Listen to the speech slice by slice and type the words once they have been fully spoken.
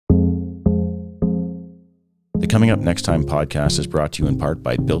Coming Up Next Time podcast is brought to you in part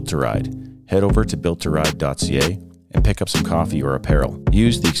by Built to Ride. Head over to builttoride.ca and pick up some coffee or apparel.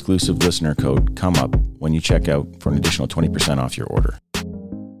 Use the exclusive listener code COMEUP when you check out for an additional 20% off your order.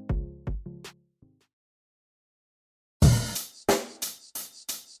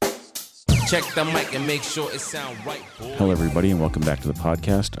 Check the mic and make sure it sound right, boy. Hello, everybody, and welcome back to the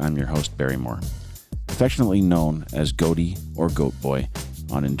podcast. I'm your host, Barry Moore. Affectionately known as Cody or Goat Boy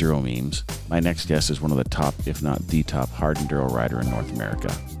on enduro memes, my next guest is one of the top, if not the top, hard enduro rider in North America.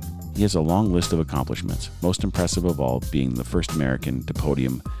 He has a long list of accomplishments, most impressive of all being the first American to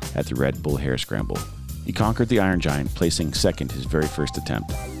podium at the Red Bull Hare Scramble. He conquered the Iron Giant, placing second his very first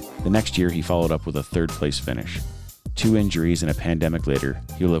attempt. The next year, he followed up with a third-place finish. 2 injuries and a pandemic later,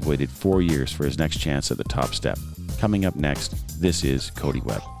 he will have waited 4 years for his next chance at the top step. Coming up next, this is Cody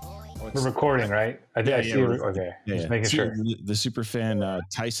Webb. We're recording, right? I see. Okay, just making sure. The super fan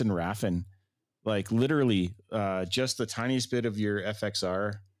Tyson Raffin, like literally, just the tiniest bit of your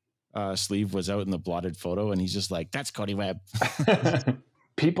FXR sleeve was out in the blotted photo, and he's just like, "That's Cody Webb."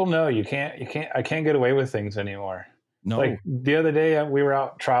 People know I can't get away with things anymore. No, like the other day we were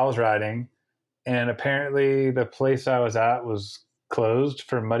out trials riding, and apparently the place I was at was closed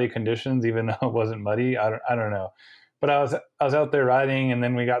for muddy conditions, even though it wasn't muddy. I don't know. But I was out there riding, and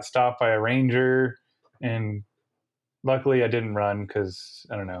then we got stopped by a ranger, and luckily I didn't run because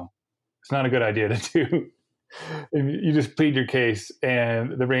I don't know, it's not a good idea to do. You just plead your case,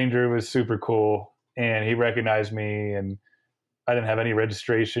 and the ranger was super cool, and he recognized me, and I didn't have any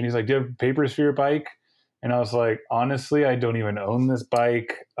registration. He's like, "Do you have papers for your bike?" And I was like, "Honestly, I don't even own this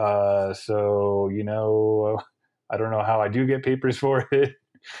bike, so I don't know how I do get papers for it."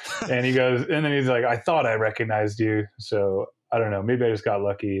 And he goes, and then he's like, "I thought I recognized you." So I don't know. Maybe I just got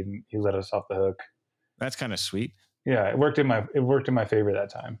lucky and he let us off the hook. That's kind of sweet. Yeah, it worked in my favor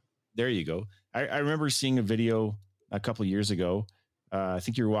that time. There you go. I remember seeing a video a couple of years ago. I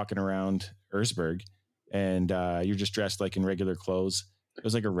think you were walking around Erzberg, and you're just dressed like in regular clothes. It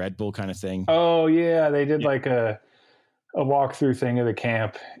was like a Red Bull kind of thing. Oh yeah, they did like a walkthrough thing of the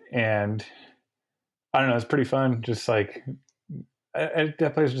camp, and I don't know. It's pretty fun. Just like.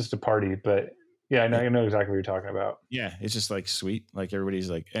 That place is just a party, but yeah, I know exactly what you're talking about. Yeah, it's just like sweet. Like everybody's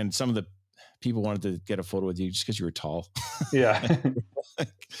like, and some of the people wanted to get a photo with you just because you were tall. Yeah, it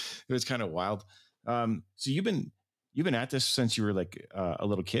was kind of wild. So you've been at this since you were like a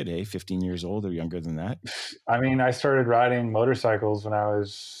little kid, 15 years old or younger than that? I mean, I started riding motorcycles when I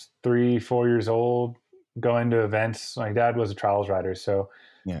was 3-4 years old, going to events. My dad was a trials rider, so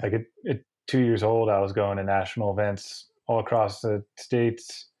like at 2 years old, I was going to national events all across the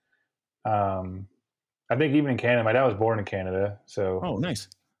States. I think even in Canada. My dad was born in Canada, so oh, nice.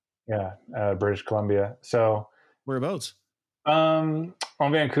 Yeah, British Columbia. So whereabouts? On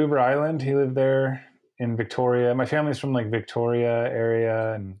Vancouver Island. He lived there. In Victoria. My family's from like Victoria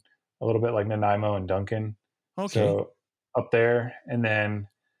area and a little bit like Nanaimo and Duncan. Okay. So up there, and then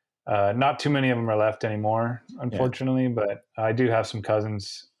not too many of them are left anymore, unfortunately. Yeah. But I do have some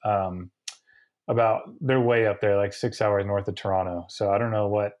cousins. They're way up there, like 6 hours north of Toronto. So I don't know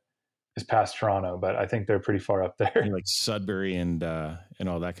what is past Toronto, but I think they're pretty far up there. Like Sudbury and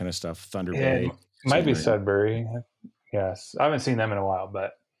all that kind of stuff. Thunder Bay. Might be Sudbury. Yes. I haven't seen them in a while,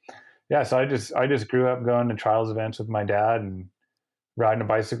 but yeah. So I just grew up going to trials events with my dad and riding a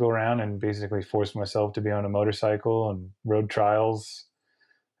bicycle around and basically forced myself to be on a motorcycle and road trials.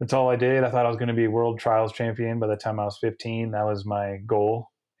 That's all I did. I thought I was going to be world trials champion by the time I was 15. That was my goal.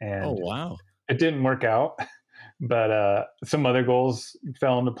 And oh, wow. It didn't work out, but some other goals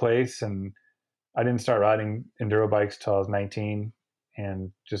fell into place, and I didn't start riding enduro bikes till I was 19,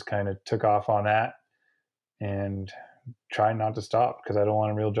 and just kind of took off on that and tried not to stop because I don't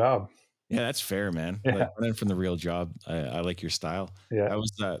want a real job. Yeah, that's fair, man. Yeah. Like running from the real job. I like your style. Yeah. I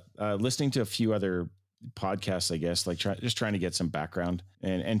was listening to a few other podcasts, I guess, like trying to get some background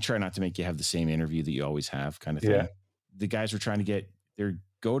and try not to make you have the same interview that you always have kind of thing. Yeah. The guys were they're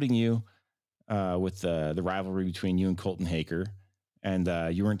goading you with the rivalry between you and Colton Haker, and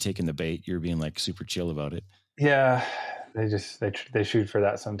you weren't taking the bait. You were being like super chill about it. Yeah. They shoot for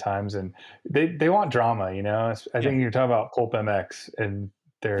that sometimes, and they want drama, I think you're talking about Pulp MX, and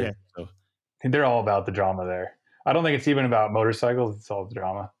they're all about the drama there. I don't think it's even about motorcycles. It's all the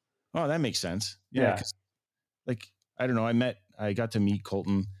drama. Oh, that makes sense. Yeah. Like, I don't know. I got to meet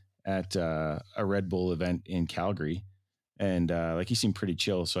Colton at a Red Bull event in Calgary, and like he seemed pretty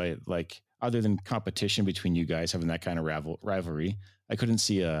chill. So I like, other than competition between you guys having that kind of rivalry, I couldn't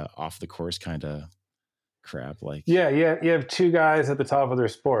see a off the course kind of crap. Like, yeah, you have two guys at the top of their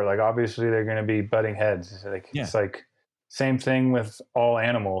sport. Like, obviously they're going to be butting heads. Like, it's like same thing with all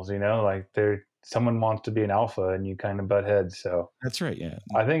animals, like someone wants to be an alpha and you kind of butt heads. So That's right. Yeah.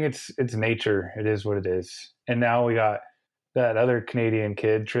 I think it's nature. It is what it is. And now we got that other Canadian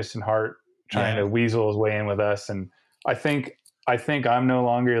kid, Tristan Hart, trying Yeah. to weasel his way in with us. And I think I'm no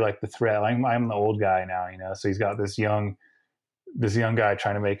longer like the threat. I'm the old guy now, you know. So he's got this young guy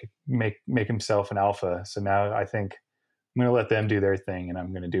trying to make himself an alpha. So now I think I'm going to let them do their thing, and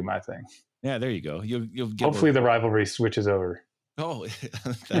I'm going to do my thing. Yeah. There you go. You'll get Hopefully the rivalry switches over. Oh,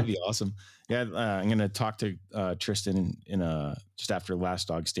 that'd be awesome. Yeah, I'm gonna talk to Tristan in just after Last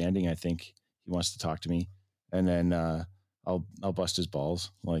Dog Standing. I think he wants to talk to me, and then I'll bust his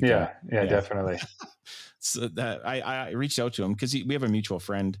balls. Like, yeah, definitely. So that I reached out to him because we have a mutual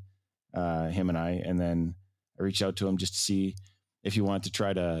friend, him and I, and then I reached out to him just to see if he wanted to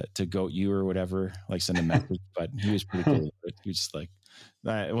try to goat you or whatever, like send a message. But he was pretty cool. He was just like,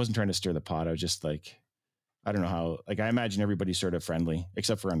 I wasn't trying to stir the pot. I was just like, I don't know how, like, I imagine everybody's sort of friendly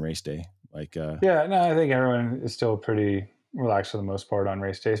except for on race day. Like, yeah, no, I think everyone is still pretty relaxed for the most part on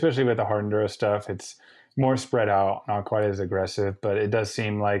race day, especially with the hard enduro stuff. It's more spread out, not quite as aggressive, but it does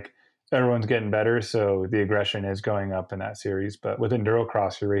seem like everyone's getting better. So the aggression is going up in that series. But with enduro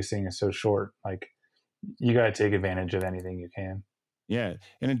cross, your racing is so short. Like, you got to take advantage of anything you can. yeah.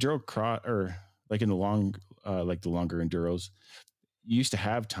 And enduro cross, or like in the like the longer enduros, you used to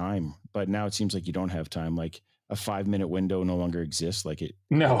have time, but now it seems like you don't have time. Like a 5-minute window no longer exists. Like it.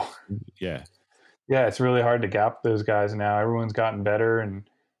 No. Yeah. Yeah, it's really hard to gap those guys now. Everyone's gotten better. And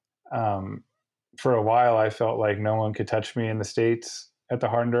for a while, I felt like no one could touch me in the States at the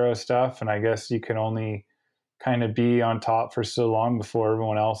hard enduro stuff. And I guess you can only kind of be on top for so long before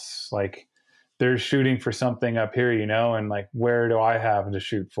everyone else, like, they're shooting for something up here, you know, and like, where do I have to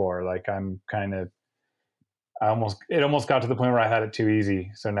shoot for? Like, it almost got to the point where I had it too easy.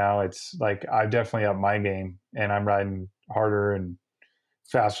 So now it's like, I've definitely upped my game and I'm riding harder and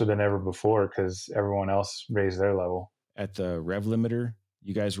faster than ever before because everyone else raised their level. At the rev limiter,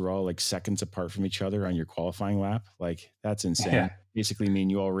 you guys were all like seconds apart from each other on your qualifying lap. Like, that's insane. Yeah. Basically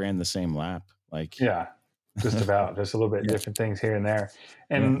mean you all ran the same lap. Like, Yeah, just about. Just a little bit different things here and there.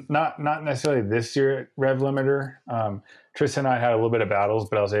 And not necessarily this year at rev limiter. Tristan and I had a little bit of battles,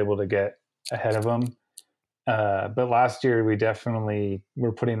 but I was able to get ahead of them. But last year we definitely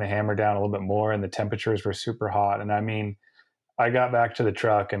were putting the hammer down a little bit more and the temperatures were super hot. And I mean, I got back to the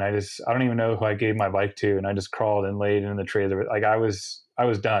truck and I don't even know who I gave my bike to. And I just crawled and laid in the trailer. Like, I was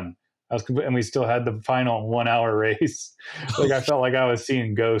done. And we still had the final 1 hour race. Like, I felt like I was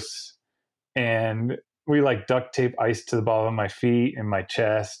seeing ghosts. And we like duct tape ice to the bottom of my feet and my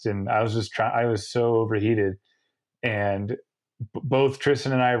chest. And I was just I was so overheated. And both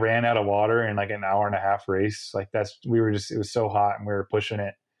Tristan and I ran out of water in like an hour and a half race. Like, it was so hot and we were pushing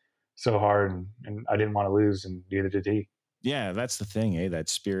it so hard and I didn't want to lose and neither did he. Yeah, that's the thing, eh? That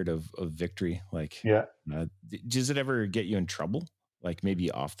spirit of victory. Like, yeah. Does it ever get you in trouble? Like, maybe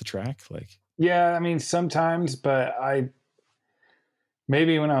off the track? Like, yeah, I mean, sometimes, but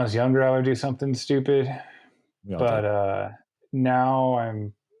maybe when I was younger, I would do something stupid, but now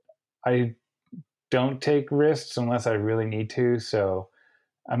I don't take risks unless I really need to. So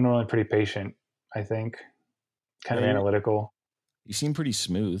I'm normally pretty patient, I think, kind of analytical. You seem pretty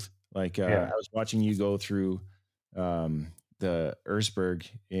smooth. Like, I was watching you go through the Erzberg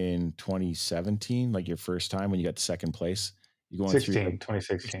in 2017, like your first time when you got to second place. You going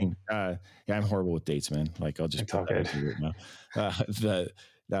 2016. Yeah, I'm horrible with dates, man. Like, I'll just put that right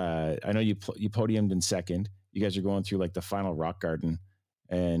now. I know you podiumed in second. You guys are going through like the final rock garden,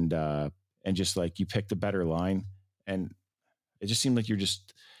 and just like you picked a better line, and it just seemed like you're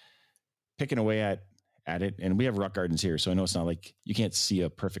just picking away at it. And we have rock gardens here, so I know it's not like you can't see a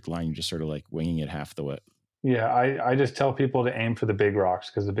perfect line. You're just sort of like winging it half the way. Yeah, I just tell people to aim for the big rocks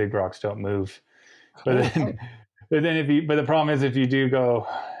because the big rocks don't move. But but the problem is if you do go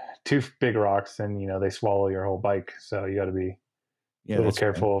too big rocks, then they swallow your whole bike. So you got to be a little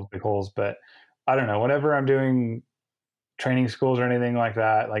careful of big holes. But I don't know. Whenever I'm doing training schools or anything like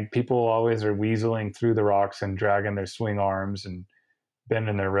that, like, people always are weaseling through the rocks and dragging their swing arms and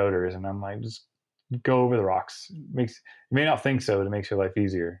bending their rotors, and I'm like, just go over the rocks. You may not think so, but it makes your life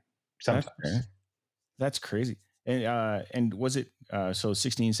easier sometimes. That's crazy. And was it so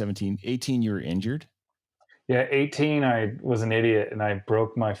 16, 17, 18 you were injured? Yeah, 18 I was an idiot and I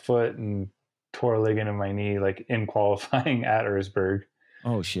broke my foot and tore a ligament in my knee, like, in qualifying at Erzberg.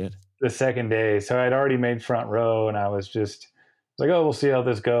 Oh shit. The second day. So I'd already made front row and I was just like, oh, we'll see how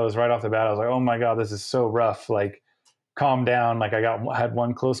this goes. Right off the bat, I was like, oh my God, this is so rough. Like, calm down. Like, I had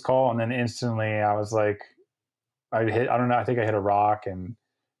one close call and then instantly I was like, I don't know, I think I hit a rock and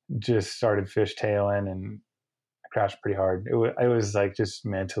just started fishtailing and I crashed pretty hard. It was like just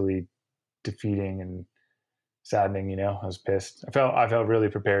mentally defeating and saddening. You know, I was pissed. I felt really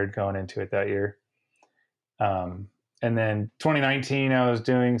prepared going into it that year. And then 2019, I was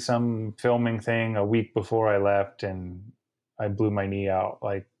doing some filming thing a week before I left, and I blew my knee out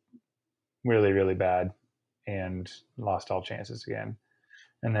like really, really bad, and lost all chances again.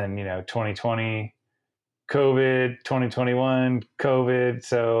 And then 2020 COVID, 2021 COVID.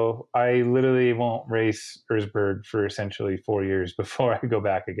 So I literally won't race Erzberg for essentially 4 years before I go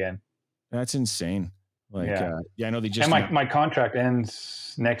back again. That's insane. Like, yeah, I know they just, and my contract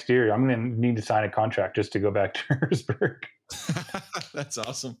ends next year. I'm going to need to sign a contract just to go back to Erzberg. That's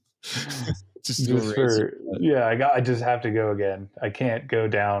awesome. just for, I just have to go again. I can't go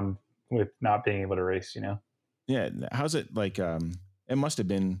down with not being able to race, Yeah. How's it like? It must've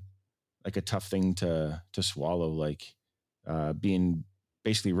been like a tough thing to swallow, like being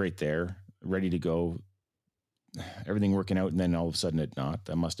basically right there, ready to go, everything working out, and then all of a sudden it not.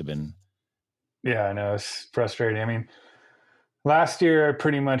 That must have been. Yeah, I know, it's frustrating. I mean, last year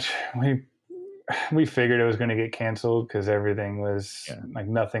pretty much we figured it was going to get canceled because everything was like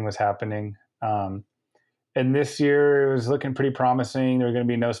nothing was happening. And this year it was looking pretty promising. There were going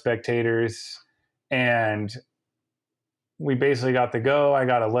to be no spectators, and we basically got the go. I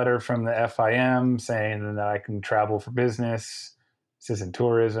got a letter from the FIM saying that I can travel for business, assistant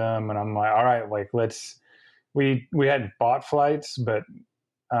tourism, and I'm like, all right, like we hadn't bought flights, but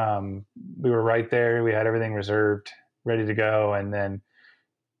we were right there. We had everything reserved, ready to go, and then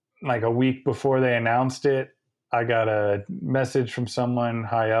like a week before they announced it, I got a message from someone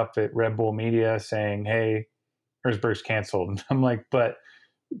high up at Red Bull Media saying, "Hey, Erzberg's canceled." And I'm like, "But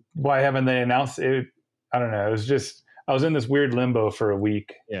why haven't they announced it?" I don't know. It was just I was in this weird limbo for a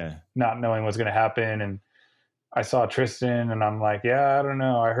week, not knowing what's going to happen. And I saw Tristan, and I'm like, "Yeah, I don't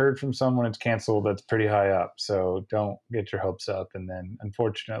know. I heard from someone it's canceled. That's pretty high up, so don't get your hopes up." And then,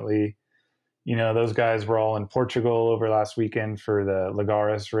 unfortunately, those guys were all in Portugal over last weekend for the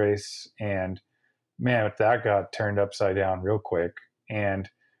Lagares race, and man, that got turned upside down real quick. And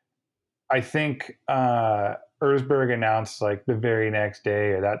I think Erzberg announced like the very next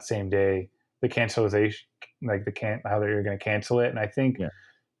day or that same day the cancellation, like how they're going to cancel it. And I think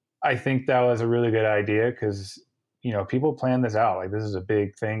that was a really good idea because people plan this out. Like this is a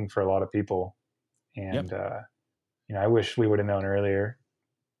big thing for a lot of people, and I wish we would have known earlier.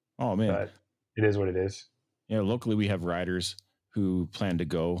 Oh man, but it is what it is. Yeah, locally we have riders who plan to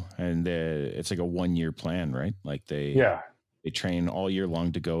go, and it's like a 1-year plan, right? Like they train all year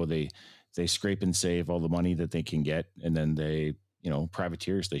long to go. They scrape and save all the money that they can get, and then they,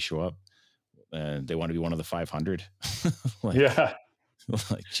 privateers, they show up and they want to be one of the 500.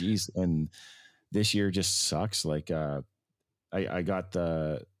 Like geez. And this year just sucks. Like I got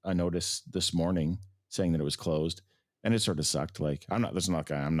a notice this morning saying that it was closed, and it sort of sucked. Like I'm not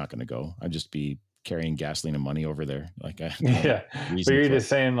going to go. I'd just be carrying gasoline and money over there. Like but you're just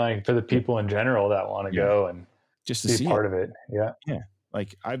saying like for the people in general that want to go and just to be see part of it.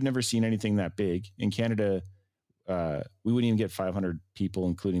 Like I've never seen anything that big in Canada. We wouldn't even get 500 people,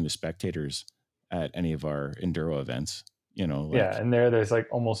 including the spectators, at any of our enduro events. And there's like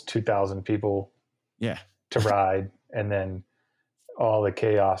almost 2,000 people to ride, and then all the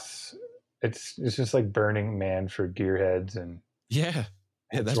chaos. It's just like Burning Man for gearheads, and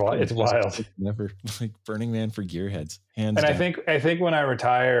that's it's wild. Never like Burning Man for gearheads, hands and down. I think when I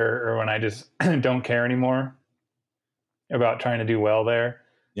retire, or when I just don't care anymore about trying to do well there,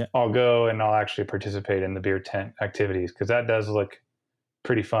 I'll go and I'll actually participate in the beer tent activities, because that does look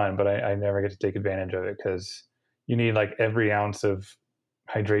pretty fun, but I never get to take advantage of it because you need like every ounce of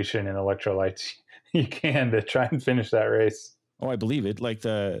hydration and electrolytes you can to try and finish that race. Oh, I believe it. Like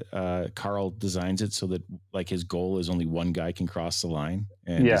the Carl designs it so that like his goal is only one guy can cross the line,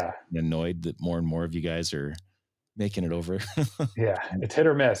 and he's annoyed that more and more of you guys are making it over. It's hit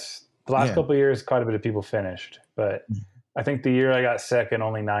or miss. The last couple of years, quite a bit of people finished, but I think the year I got second,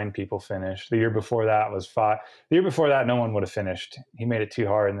 only 9 people finished. The year before that was 5. The year before that, no one would have finished. He made it too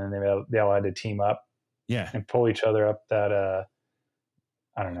hard, and then they all had to team up, and pull each other up that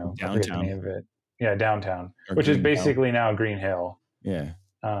I don't know, I forget the name of it. Yeah, downtown, which is basically now Green Hill.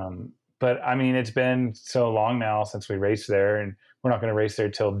 But I mean, it's been so long now since we raced there, and we're not going to race there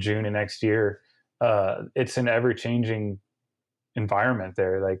till June of next year. It's an ever-changing environment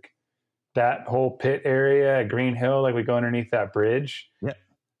there. Like that whole pit area at Green Hill, like we go underneath that bridge.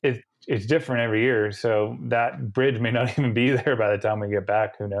 It's different every year. So that bridge may not even be there by the time we get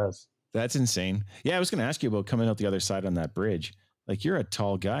back. Who knows? That's insane. Yeah, I was going to ask you about coming out the other side on that bridge. Like you're a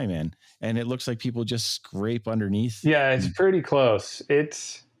tall guy, man, and it looks like people just scrape underneath. Yeah, it's pretty close.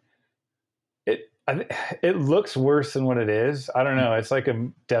 I It looks worse than what it is. I don't know. It's like a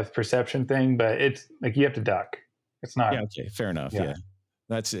depth perception thing, but it's like you have to duck. It's not. Yeah. Okay. Fair enough. Yeah.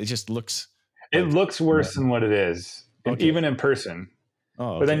 Yeah. It just looks It like, looks worse than what it is, okay. even in person.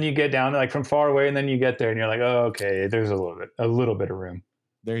 Oh, But okay. then you get down like from far away, and then you get there, and you're like, oh, okay. There's a little bit of room.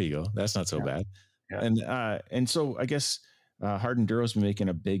 There you go. That's not so Yeah. bad. Yeah. And so I guess Hard Enduro's been making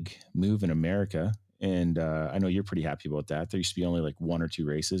a big move in America, and I know you're pretty happy about that. There used to be only like 1 or 2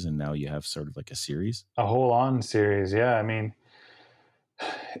 races, and now you have sort of like a series. A whole on series. Yeah. I mean,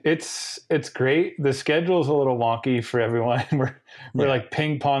 it's great. The schedule's a little wonky for everyone. We're like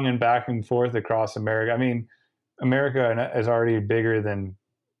ping ponging back and forth across America. I mean, America is already bigger than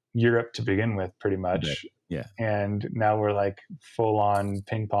Europe to begin with, pretty much. Yeah. And now we're like full on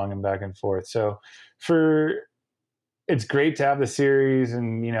ping ponging back and forth. So it's great to have the series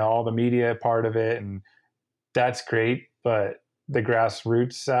and, all the media part of it. And that's great. But the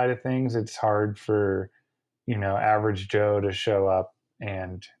grassroots side of things, it's hard for, average Joe to show up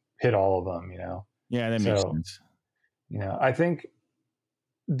and hit all of them, Yeah, that makes sense. I think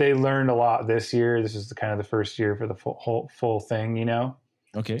they learned a lot this year. This is kind of the first year for the full thing,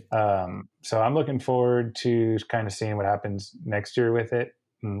 Okay. So I'm looking forward to kind of seeing what happens next year with it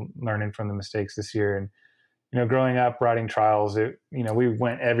and learning from the mistakes this year. And, growing up riding trials, we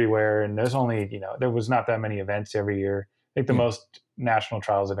went everywhere, and there's only, there was not that many events every year. I think the most national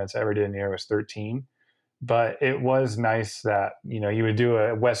trials events I ever did in the year was 13. But it was nice that, you would do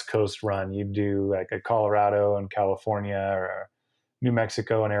a West Coast run. You'd do like a Colorado and California or a New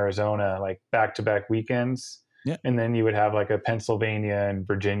Mexico and Arizona, like back-to-back weekends. Yeah. And then you would have like a Pennsylvania and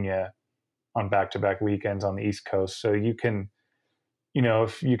Virginia on back-to-back weekends on the East Coast. So you can,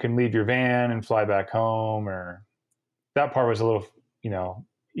 if you can leave your van and fly back home, or that part was a little,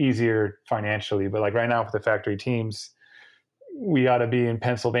 easier financially. But like right now for the factory teams, we got to be in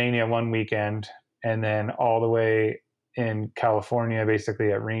Pennsylvania one weekend and then all the way in California,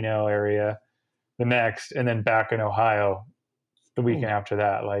 basically at Reno area the next, and then back in Ohio the weekend after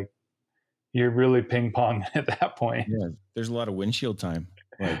that. Like you're really ping pong at that point. Yeah. There's a lot of windshield time.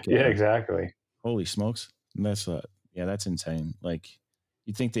 Like, yeah, exactly. Holy smokes. That's that's insane. Like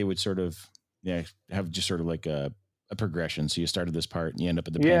you'd think they would sort of, have just sort of like a progression. So you started this part and you end up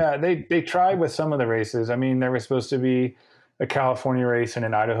at the Yeah, they tried with some of the races. I mean, there was supposed to be a California race and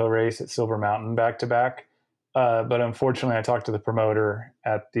an Idaho race at Silver Mountain back to back. But unfortunately, I talked to the promoter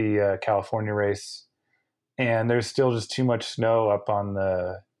at the California race, and there's still just too much snow up in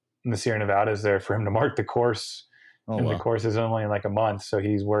the Sierra Nevadas there for him to mark the course. The course is only in like a month, so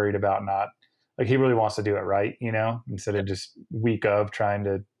he's worried about not, like, he really wants to do it right, instead of just week of trying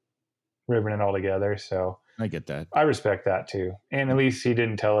to ribbon it all together. So I get that. I respect that too. And at least he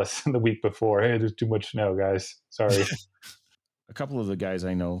didn't tell us the week before, hey, there's too much snow, guys. Sorry. A couple of the guys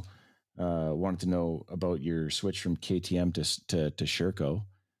I know wanted to know about your switch from KTM to Sherco.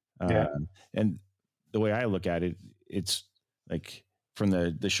 And the way I look at it, it's like from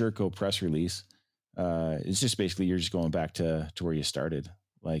the Sherco press release, it's just basically you're just going back to where you started.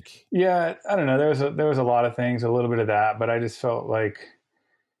 Like, yeah, I don't know. There was a lot of things, a little bit of that, but I just felt like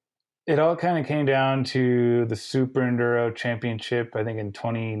it all kind of came down to the Super Enduro Championship, I think in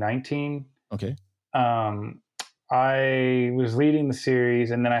 2019. Okay. I was leading the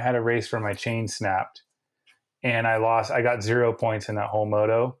series, and then I had a race where my chain snapped, and I lost. I got 0 points in that whole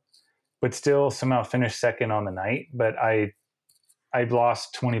moto, but still somehow finished second on the night. But I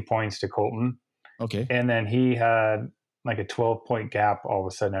lost 20 points to Colton. Okay. And then he had like a 12-point gap all of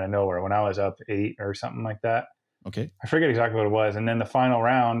a sudden out of nowhere when I was up 8 or something like that. Okay. I forget exactly what it was. And then the final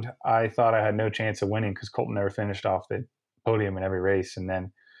round, I thought I had no chance of winning because Colton never finished off the podium in every race. And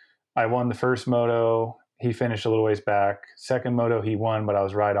then I won the first moto. He finished a little ways back. Second moto, he won, but I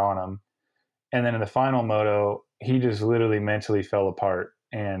was right on him. And then in the final moto, he just literally mentally fell apart.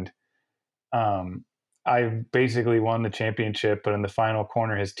 And I basically won the championship, but in the final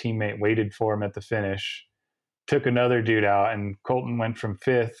corner, his teammate waited for him at the finish, took another dude out, and Colton went from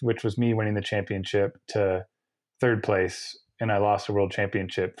 5th, which was me winning the championship, to 3rd place. And I lost the world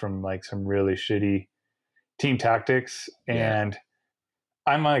championship from like some really shitty team tactics. And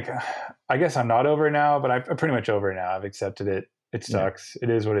I'm like, I guess I'm not over it now, but I'm pretty much over it now. I've accepted it. It sucks. It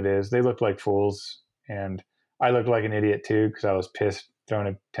is what it is. They looked like fools, and I looked like an idiot too because I was pissed, throwing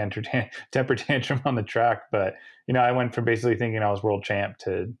a temper tantrum on the track. But I went from basically thinking I was world champ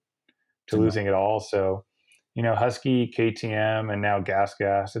to losing it all. So Husky, KTM, and now Gas,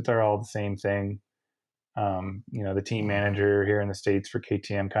 they're all the same thing. The team manager here in the States for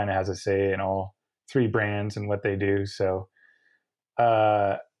KTM kind of has a say in all 3 brands and what they do. So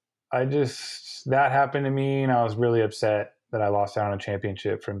that happened to me, and I was really upset that I lost out on a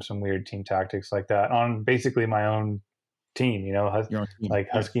championship from some weird team tactics like that on basically my own team, you know, Your own team. like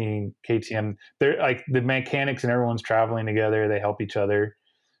Yeah. Husky, KTM. They're like the mechanics and everyone's traveling together. They help each other.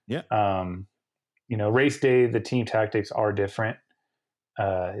 Yeah. You know, race day, the team tactics are different.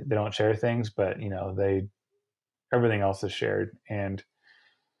 They don't share things, but you know, everything else is shared. And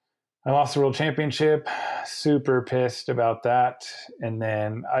I lost the world championship, super pissed about that. And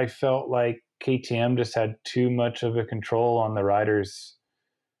then I felt like KTM just had too much of a control on the riders.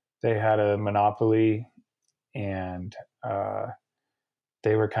 They had a monopoly, and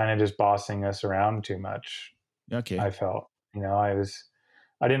they were kind of just bossing us around too much. Okay. I felt, you know, I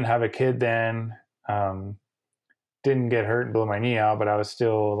didn't have a kid then, um, didn't get hurt and blow my knee out, but I was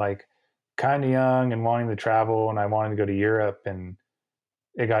still like kind of young and wanting to travel, and I wanted to go to Europe. And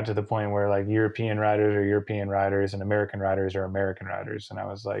it got to the point where like European riders are European riders and American riders are American riders. And I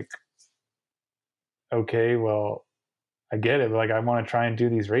was like, okay, well, I get it. But like, I want to try and do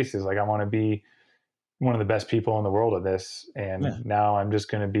these races. Like, I want to be one of the best people in the world at this. Yeah. And now I'm just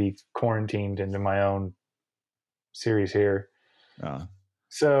going to be quarantined into my own series here.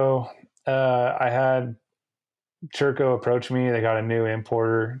 So I had Churco approach me. They got a new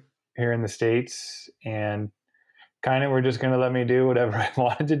importer here in the States, and kind of were just going to let me do whatever I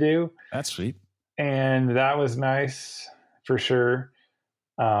wanted to do. That's sweet. And that was nice for sure.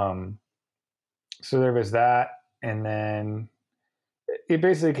 So there was that. And then it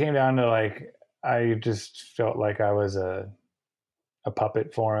basically came down to like, I just felt like I was a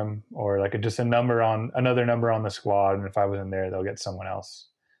puppet for him, or like just another number on the squad. And if I wasn't there, they'll get someone else.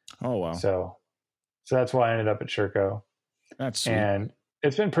 Oh, wow. So that's why I ended up at Churco. That's sweet. And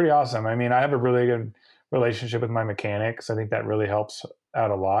it's been pretty awesome. I mean, I have a really good relationship with my mechanics. I think that really helps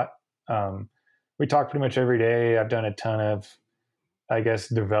out a lot. We talk pretty much every day. I've done a ton of, I guess,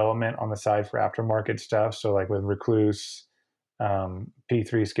 development on the side for aftermarket stuff. So like with Recluse,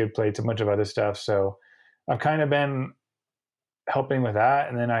 P3 skid plates, a bunch of other stuff. So I've kind of been helping with that.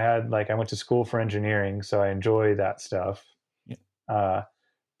 And then I went to school for engineering, so I enjoy that stuff. Yeah.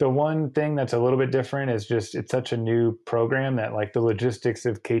 The one thing that's a little bit different is just it's such a new program that like the logistics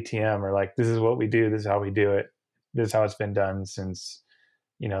of KTM are like, this is what we do, this is how we do it, this is how it's been done since,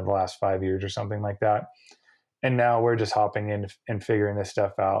 you know, the last 5 years or something like that. And now we're just hopping in and figuring this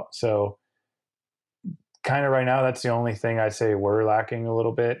stuff out. So kind of right now, that's the only thing I'd say we're lacking a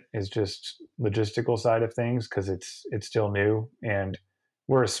little bit is just logistical side of things, because it's still new and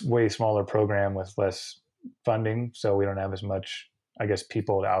we're a way smaller program with less funding. So we don't have as much, I guess,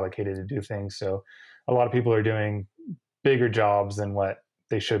 people allocated to do things. So a lot of people are doing bigger jobs than what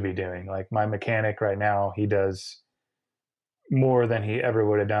they should be doing. Like my mechanic right now, he does more than he ever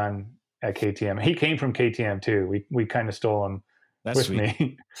would have done at KTM. He came from KTM too. We kind of stole him. That's with sweet.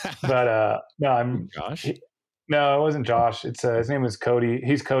 Me. But no, I'm Josh. No, it wasn't Josh. It's his name was Cody.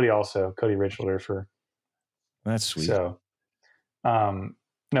 He's Cody also, Cody Richelder. That's sweet. So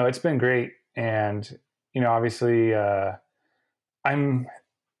no, it's been great. And you know, obviously I'm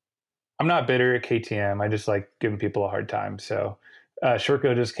not bitter at KTM. I just like giving people a hard time. So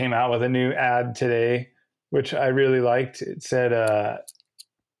Sherco just came out with a new ad today, which I really liked. It said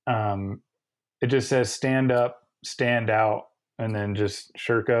it just says stand up, stand out, and then just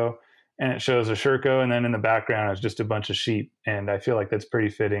Sherco. And it shows a Sherco, and then in the background is just a bunch of sheep. And I feel like that's pretty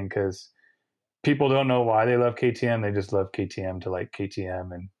fitting because people don't know why they love KTM. They just love KTM to like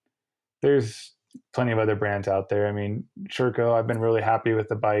KTM. And there's plenty of other brands out there. I mean, Sherco, I've been really happy with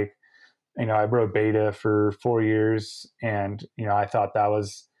the bike. You know, I rode Beta for 4 years, and, you know, I thought that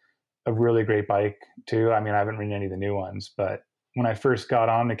was a really great bike too. I mean, I haven't ridden any of the new ones, but when I first got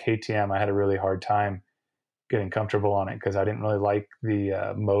on the KTM, I had a really hard time getting comfortable on it because I didn't really like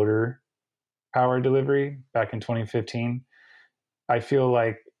the motor power delivery back in 2015. I feel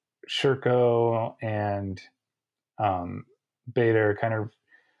like Sherco and Beta are kind of,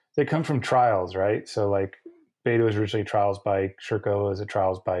 they come from trials, right? So like Beta was originally a trials bike, Sherco was a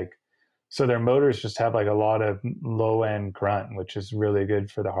trials bike. So their motors just have like a lot of low end grunt, which is really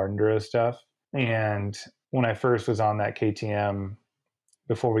good for the hard enduro stuff. And when I first was on that KTM,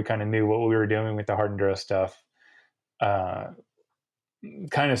 before we kind of knew what we were doing with the hard enduro stuff, kind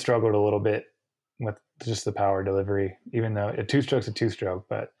of struggled a little bit with just the power delivery, even though a two-stroke's a two-stroke,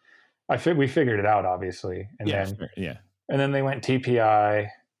 but we figured it out, obviously. And then they went TPI,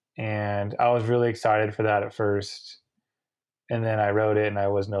 and I was really excited for that at first. And then I rode it and I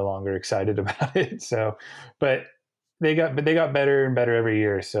was no longer excited about it. So, but they got better and better every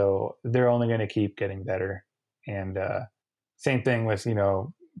year. So they're only going to keep getting better. And same thing with, you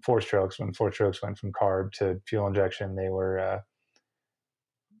know, four strokes. When four strokes went from carb to fuel injection, they were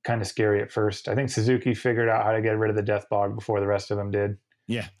kind of scary at first. I think Suzuki figured out how to get rid of the death bog before the rest of them did.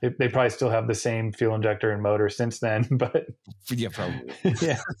 Yeah. They probably still have the same fuel injector and motor since then, but Yeah, probably.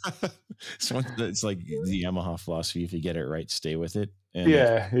 yeah. So it's like the Yamaha philosophy: if you get it right, stay with it. And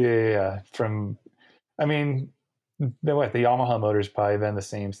Yeah. I mean, the Yamaha motor's probably been the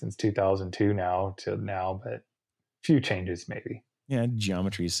same since 2002 now to now, but few changes maybe. yeah,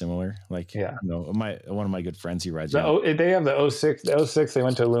 geometry is similar. Like, Yeah. one of my good friends, he rides. They have the 06. The 06, they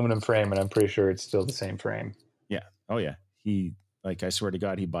went to aluminum frame, and I'm pretty sure it's still the same frame. Yeah. Oh yeah. He, like, I swear to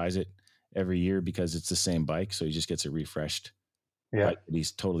God, he buys it every year because it's the same bike, so he just gets it refreshed. Yeah. Bike that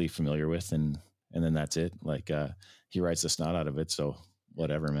he's totally familiar with, and then that's it. Like, he rides the snot out of it, so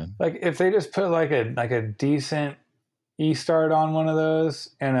whatever, man. Like if they just put like a decent e-start on one of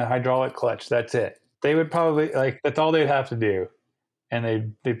those and a hydraulic clutch, that's it. They would probably that's all they'd have to do,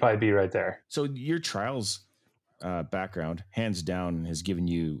 and they'd probably be right there. So your trials background, hands down, has given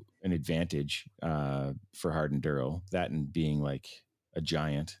you an advantage for hard enduro. That and being like a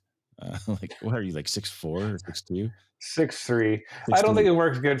giant. Like, what are you, like 6'4" or 6'2"? 6'3". I don't think it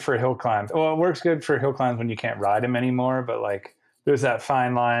works good for hill climbs. Well, it works good for hill climbs when you can't ride them anymore, but like there's that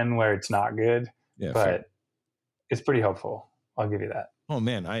fine line where it's not good. Yeah, but fair. It's pretty helpful. I'll give you that. Oh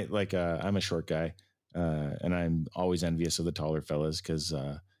man, I'm a short guy, and I'm always envious of the taller fellas because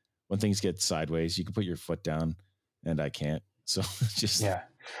when things get sideways, you can put your foot down, and I can't. So just yeah.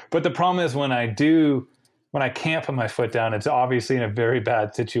 But the problem is when I can't put my foot down, it's obviously in a very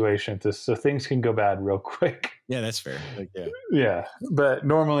bad situation. So things can go bad real quick. Yeah, that's fair. Yeah, but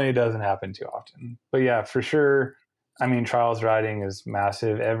normally it doesn't happen too often. But yeah, for sure. I mean, trials riding is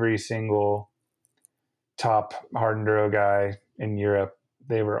massive. Every single top hard enduro guy in Europe,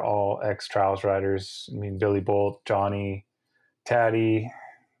 they were all ex-trials riders. I mean, Billy Bolt, Johnny, Taddy,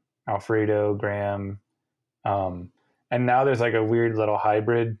 Alfredo, Graham. And now there's like a weird little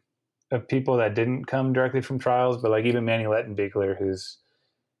hybrid of people that didn't come directly from trials, but like even Manny Lettenbiegler, who's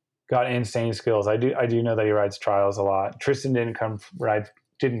got insane skills. I do know that he rides trials a lot. Tristan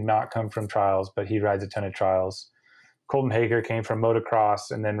did not come from trials, but he rides a ton of trials. Colton Hager came from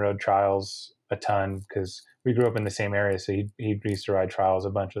motocross and then rode trials a ton because we grew up in the same area. So he used to ride trials a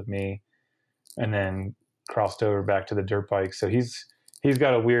bunch with me, and then crossed over back to the dirt bike. So he's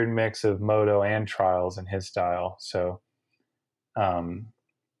got a weird mix of moto and trials in his style. So,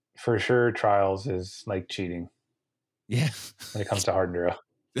 for sure, trials is like cheating. Yeah, when it comes to hard enduro.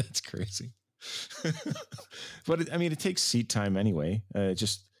 That's crazy. But I mean, it takes seat time anyway.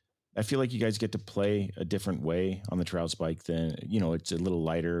 I feel like you guys get to play a different way on the trials bike than, it's a little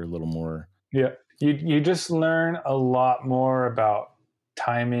lighter, a little more. Yeah. You just learn a lot more about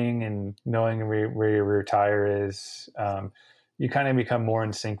timing and knowing where your rear tire is. You kind of become more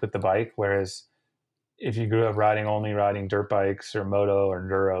in sync with the bike. Whereas if you grew up riding dirt bikes or moto or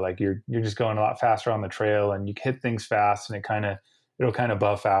enduro, like you're just going a lot faster on the trail and you hit things fast and it'll kind of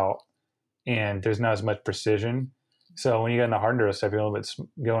buff out and there's not as much precision. So when you get in the hard enduro stuff, you're going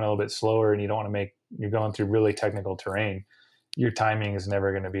a little bit slower and you don't want to you're going through really technical terrain. Your timing is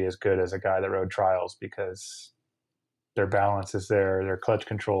never going to be as good as a guy that rode trials because their balance is there, their clutch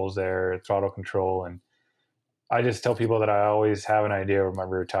control is there, throttle control. And I just tell people that I always have an idea where my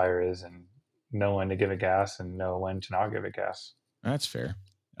rear tire is and know when to give it gas and know when to not give it gas. That's fair.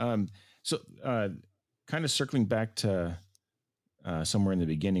 So kind of circling back to somewhere in the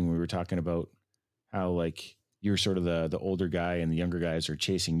beginning, we were talking about how like you're sort of the older guy and the younger guys are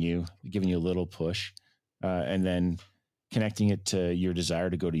chasing you, giving you a little push, and then connecting it to your desire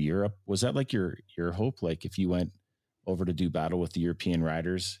to go to Europe. Was that like your hope? Like if you went over to do battle with the European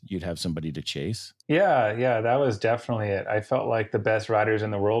riders, you'd have somebody to chase? Yeah, that was definitely it. I felt like the best riders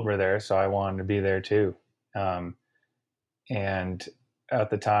in the world were there, so I wanted to be there too. And at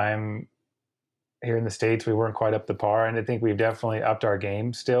the time here in the States, we weren't quite up to par, and I think we've definitely upped our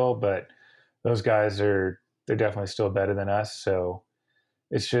game still, but those guys they're definitely still better than us. So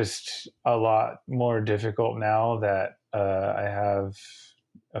it's just a lot more difficult now that I have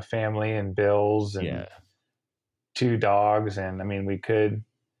a family and bills and 2 dogs. And I mean, we could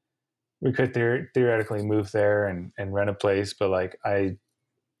theoretically move there and rent a place, but like I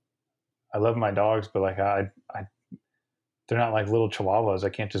love my dogs, but like they're not like little chihuahuas. I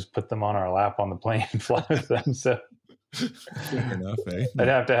can't just put them on our lap on the plane and fly with them. So fair enough, eh? I'd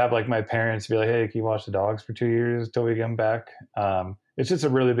have to have like my parents be like, hey, can you watch the dogs for 2 years till we come back? It's just a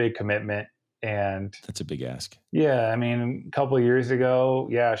really big commitment. And that's a big ask. Yeah. I mean, a couple of years ago,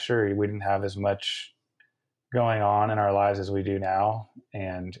 yeah, sure. We didn't have as much going on in our lives as we do now.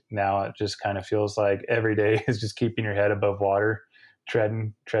 And now it just kind of feels like every day is just keeping your head above water,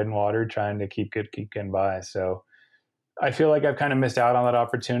 treading water, trying to keep getting by. So I feel like I've kind of missed out on that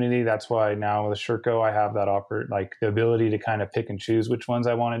opportunity. That's why now with Sherco, I have that like the ability to kind of pick and choose which ones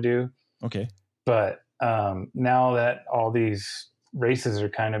I want to do. Okay. But now that all these races are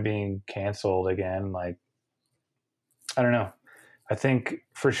kind of being canceled again, like, I don't know. I think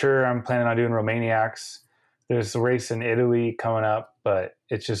for sure I'm planning on doing Romaniacs. There's a race in Italy coming up, but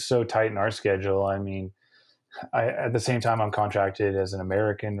it's just so tight in our schedule. I mean, at the same time, I'm contracted as an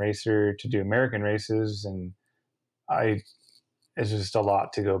American racer to do American races, and it's just a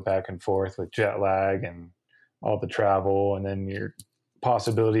lot to go back and forth with jet lag and all the travel, and then your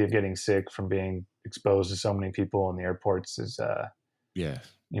possibility of getting sick from being exposed to so many people in the airports is, Yeah.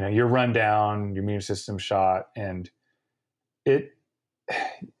 you're run down, your immune system shot, and it.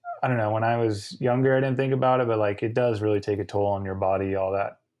 I don't know. When I was younger, I didn't think about it, but like it does really take a toll on your body, all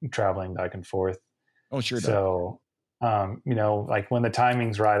that traveling back and forth. Oh, sure does. So, like when the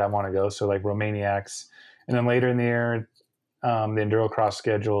timing's right, I want to go. So like Romaniacs, and then later in the year, the Enduro Cross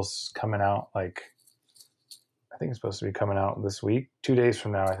schedule's coming out. Like I think it's supposed to be coming out this week, 2 days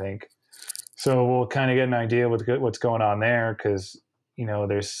from now, I think. So we'll kind of get an idea with what's going on there, because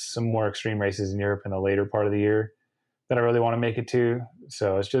there's some more extreme races in Europe in the later part of the year that I really want to make it to.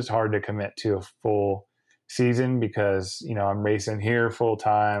 So it's just hard to commit to a full season because, I'm racing here full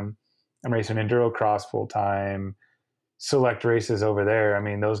time. I'm racing Enduro Cross full time, select races over there. I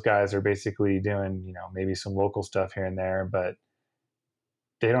mean, those guys are basically doing, maybe some local stuff here and there, but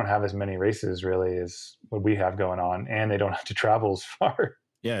they don't have as many races really as what we have going on, and they don't have to travel as far.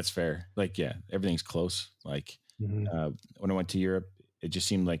 Yeah, it's fair. Like, yeah, everything's close. Like when I went to Europe, it just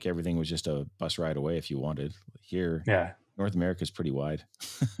seemed like everything was just a bus ride away if you wanted. Here, Yeah. North America is pretty wide.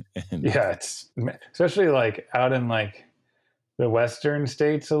 And yeah, it's especially like out in like the western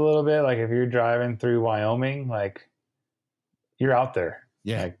states a little bit. Like if you're driving through Wyoming, like you're out there.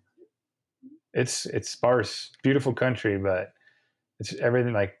 yeah, Like it's sparse, beautiful country, but it's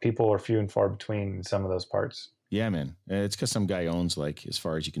everything, like people are few and far between in some of those parts. yeah, man. It's because some guy owns like as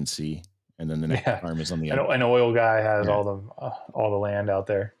far as you can see, and then the next farm is on the other. An oil guy has all the land out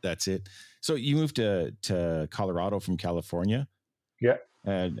there. That's it. So you moved to Colorado from California. Yeah.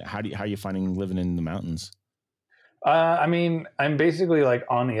 How are you finding living in the mountains? I mean, I'm basically like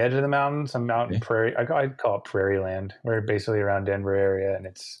on the edge of the mountains. I'm out in prairie. I'd call it prairie land. We're basically around Denver area, and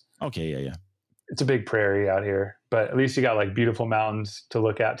it's okay. Yeah. It's a big prairie out here, but at least you got like beautiful mountains to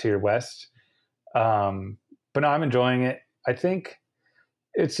look at to your west. But no, I'm enjoying it. I think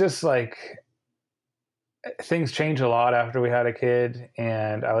it's just like things change a lot after we had a kid,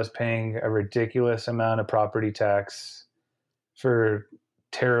 and I was paying a ridiculous amount of property tax for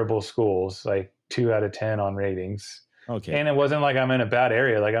terrible schools, like 2 out of 10 on ratings. Okay. And it wasn't like I'm in a bad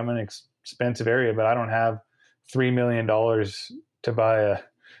area. Like I'm in an expensive area, but I don't have $3 million to buy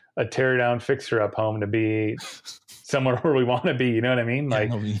a tear down fixer up home to be somewhere where we want to be. You know what I mean? Like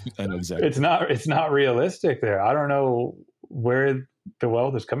I know exactly. It's not realistic there. I don't know where the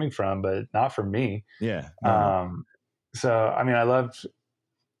wealth is coming from, but not from me. Yeah. So, I mean,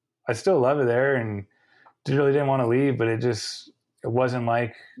 I still love it there and really didn't want to leave, but it wasn't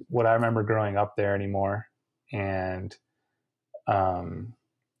like what I remember growing up there anymore. And,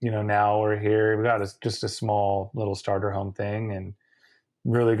 now we're here, we got just a small little starter home thing and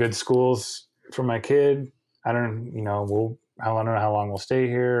really good schools for my kid. I don't know how long we'll stay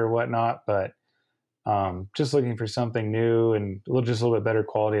here or whatnot, but just looking for something new and just a little bit better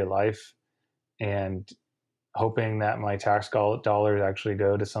quality of life, and hoping that my tax dollars actually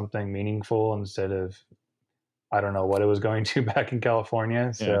go to something meaningful instead of, I don't know what it was going to back in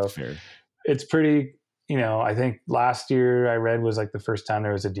California. So it's pretty, I think last year I read was like the first time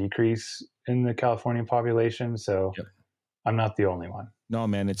there was a decrease in the California population. So I'm not the only one. No,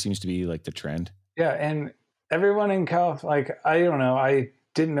 man, it seems to be like the trend. Yeah. And everyone in California, I don't know. I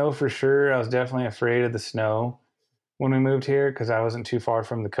didn't know for sure. I was definitely afraid of the snow when we moved here because I wasn't too far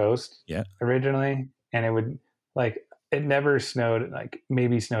from the coast originally. And it never snowed, like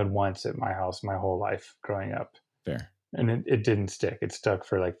maybe snowed once at my house my whole life growing up. Fair. And it didn't stick. It stuck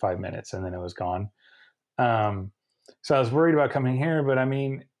for like 5 minutes and then it was gone. So I was worried about coming here, but I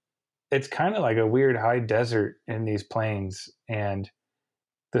mean, it's kind of like a weird high desert in these plains, and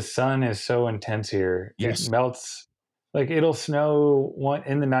the sun is so intense here. Yes. It melts, like it'll snow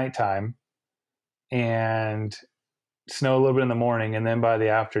in the nighttime and snow a little bit in the morning. And then by the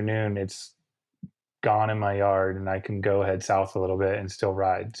afternoon, it's gone in my yard and I can go head south a little bit and still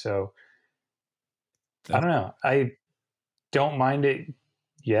ride. So I don't know. I don't mind it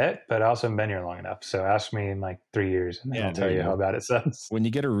yet, but I also haven't been here long enough. So ask me in like 3 years and I'll tell you how bad it sucks. When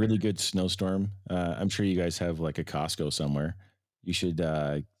you get a really good snowstorm, I'm sure you guys have like a Costco somewhere. you should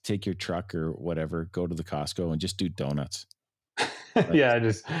take your truck or whatever, go to the Costco and just do donuts. Yeah,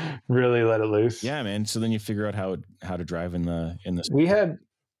 just really let it loose. Yeah, man. So then you figure out how to drive in the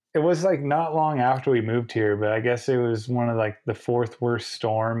It was like not long after we moved here, but I guess it was one of like the fourth worst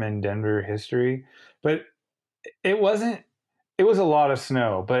storm in Denver history. But it wasn't, it was a lot of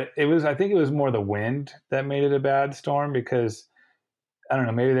snow, but I think it was more the wind that made it a bad storm because I don't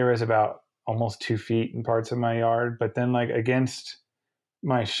know, maybe there was about almost 2 feet in parts of my yard, but then like against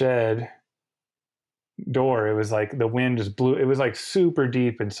my shed door, it was like the wind just blew. It was like super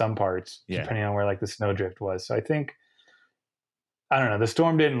deep in some parts, depending on where like the snowdrift was. So I think, I don't know, the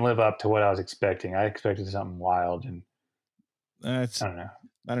storm didn't live up to what I was expecting. I expected something wild, and I don't know.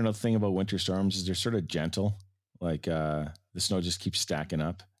 I don't know. The thing about winter storms is they're sort of gentle. Like the snow just keeps stacking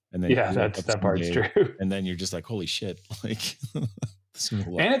up, and then that part's true. And then you're just like, holy shit! Like,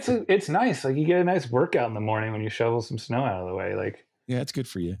 and it's nice. Like you get a nice workout in the morning when you shovel some snow out of the way. Like, yeah, it's good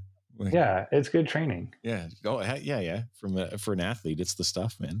for you. Like, yeah, it's good training. Yeah. Yeah. For an athlete, it's the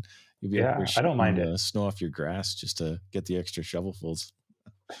stuff, man. You'll be I don't mind it. Snow off your grass just to get the extra shovelfuls.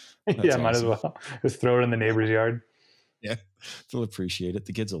 Yeah, might as well just throw it in the neighbor's yard. Yeah, they'll appreciate it.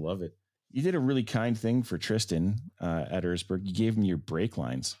 The kids will love it. You did a really kind thing for Tristan at Erzberg. You gave him your brake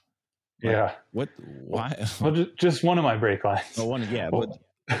lines. Like, yeah. What? Why? Well, just one of my brake lines. Oh, one. Yeah. Well,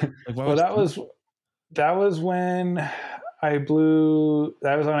 that was when I blew.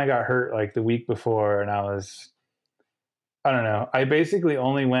 That was when I got hurt, like the week before, and I don't know. I basically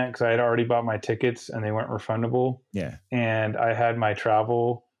only went because I had already bought my tickets and they weren't refundable. Yeah. And I had my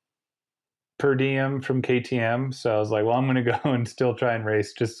travel per diem from KTM. So I was like, well, I'm going to go and still try and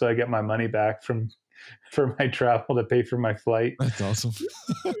race just so I get my money back for my travel to pay for my flight. That's awesome.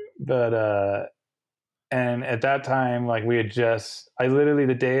 But, and at that time, like I literally,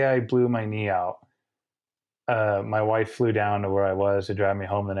 the day I blew my knee out, my wife flew down to where I was to drive me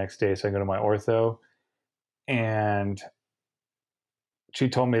home the next day. So I go to my ortho, and she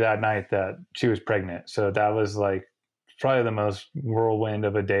told me that night that she was pregnant. So that was like probably the most whirlwind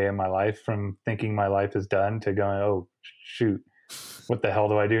of a day in my life, from thinking my life is done to going, oh shoot, what the hell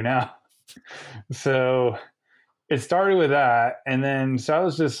do I do now? So it started with that. And then, so I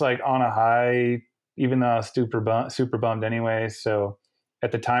was just like on a high, even though I was super bummed anyway. So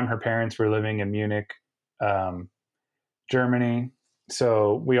at the time, her parents were living in Munich, Germany.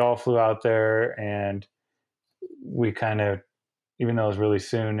 So we all flew out there, and we kind of, even though it was really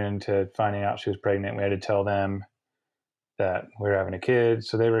soon into finding out she was pregnant, we had to tell them that we were having a kid.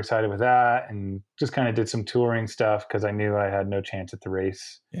 So they were excited with that, and just kind of did some touring stuff because I knew I had no chance at the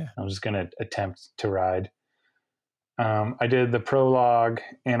race. Yeah. I was just going to attempt to ride. I did the prologue,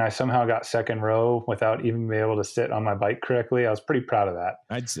 and I somehow got second row without even being able to sit on my bike correctly. I was pretty proud of that.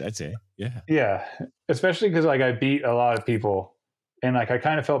 I'd say, yeah. Yeah. Especially because like I beat a lot of people, and like I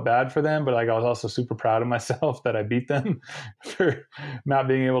kind of felt bad for them, but like I was also super proud of myself that I beat them for not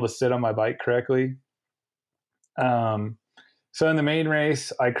being able to sit on my bike correctly. So in the main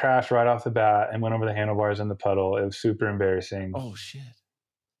race, I crashed right off the bat and went over the handlebars in the puddle. It was super embarrassing. Oh shit.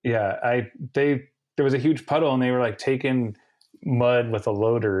 Yeah, there was a huge puddle, and they were like taking mud with a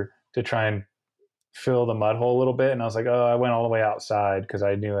loader to try and fill the mud hole a little bit. And I was like, oh, I went all the way outside because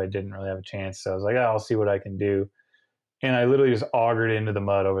I knew I didn't really have a chance. So I was like, oh, I'll see what I can do. And I literally just augured into the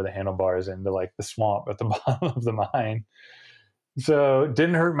mud over the handlebars into like the swamp at the bottom of the mine. So it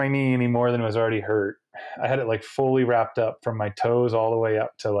didn't hurt my knee any more than it was already hurt. I had it like fully wrapped up from my toes all the way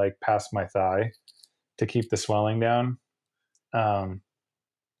up to like past my thigh to keep the swelling down.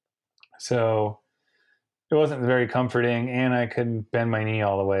 So it wasn't very comforting, and I couldn't bend my knee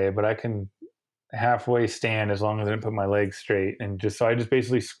all the way, but I can halfway stand as long as I didn't put my legs straight. And so I just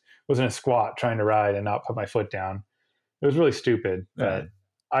basically was in a squat trying to ride and not put my foot down. It was really stupid, but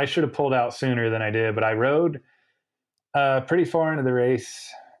I should have pulled out sooner than I did. But I rode pretty far into the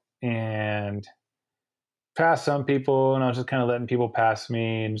race and passed some people, and I was just kind of letting people pass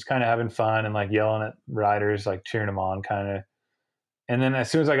me and just kind of having fun and like yelling at riders, like cheering them on kind of. And then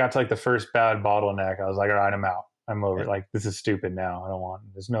as soon as I got to like the first bad bottleneck, I was like, all right, I'm out. I'm over it. Like, this is stupid now.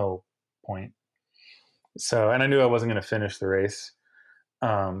 There's no point. So, and I knew I wasn't going to finish the race.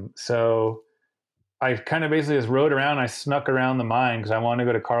 So I kind of basically just rode around. I snuck around the mine because I wanted to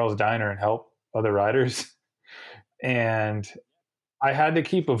go to Carl's Diner and help other riders. And I had to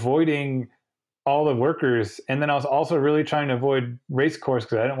keep avoiding all the workers. And then I was also really trying to avoid race course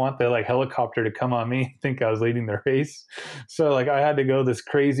because I didn't want the like helicopter to come on me and think I was leading the race. So like I had to go this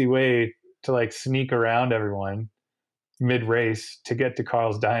crazy way to like sneak around everyone mid race to get to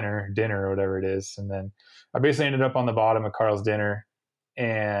Carl's dinner or whatever it is. And then I basically ended up on the bottom of Carl's dinner,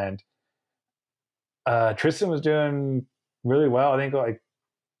 and Tristan was doing really well. I think like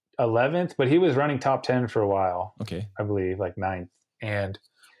 11th, but he was running top 10 for a while. Okay. I believe like 9th. And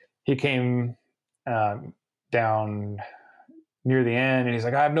he came down near the end and he's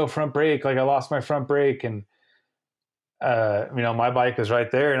like, I have no front brake. Like I lost my front brake. And, my bike was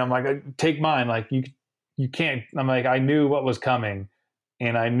right there. And I'm like, take mine. Like you can't, I'm like, I knew what was coming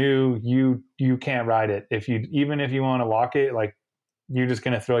and I knew you can't ride it. Even if you want to walk it, like you're just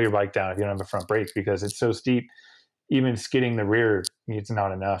going to throw your bike down if you don't have a front brake because it's so steep. Even skidding the rear, it's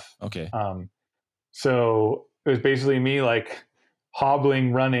not enough. Okay. So it was basically me like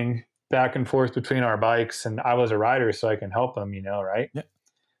hobbling, running back and forth between our bikes. And I was a rider, so I can help him, right? Yeah.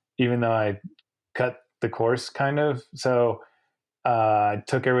 Even though I cut the course kind of. So I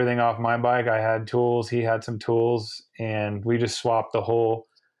took everything off my bike. I had tools. He had some tools. And we just swapped the whole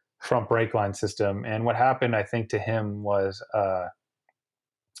front brake line system. And what happened, I think, to him was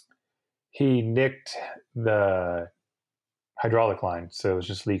he nicked the hydraulic line. So it was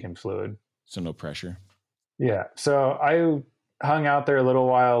just leaking fluid. So no pressure. Yeah. So I hung out there a little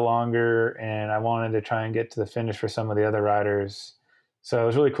while longer and I wanted to try and get to the finish for some of the other riders. So it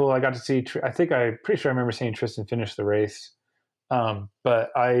was really cool. I got to see, pretty sure I remember seeing Tristan finish the race. But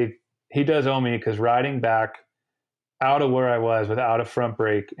he does owe me because riding back out of where I was without a front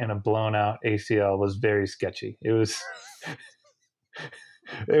brake and a blown out ACL was very sketchy. It was,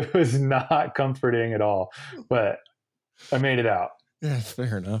 it was not comforting at all, but I made it out. Yeah,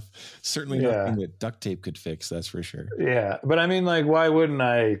 fair enough. Certainly nothing that duct tape could fix, that's for sure. Yeah, but I mean, like, why wouldn't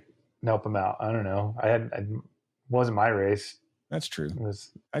I help him out? I don't know. It wasn't my race. That's true.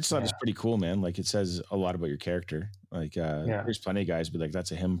 I just thought it was pretty cool, man. Like, it says a lot about your character. Like, there's plenty of guys be like,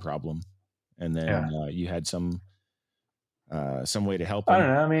 that's a him problem. And then you had some way to help him. I don't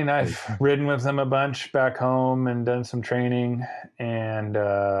know. I mean, I've ridden with him a bunch back home and done some training and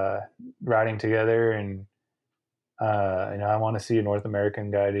riding together. And I want to see a North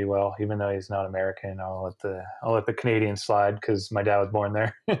American guy do well, even though he's not American. I'll let the Canadian slide because my dad was born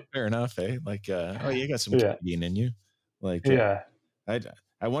there. Fair enough, eh? Like, you got some Canadian in you. Like,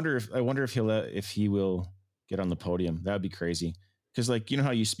 I wonder if he will get on the podium. That would be crazy. Because, like, you know how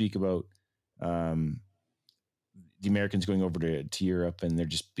you speak about the Americans going over to Europe and they're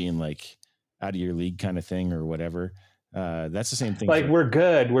just being like out of your league kind of thing or whatever. That's the same thing. Like, we're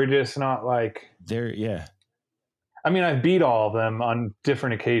good. We're just not like they're I mean, I've beat all of them on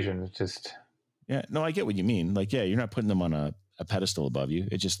different occasions. Just no, I get what you mean. Like, you're not putting them on a pedestal above you.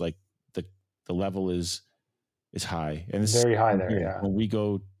 It's just like the level is high and it's very high there. Yeah. When we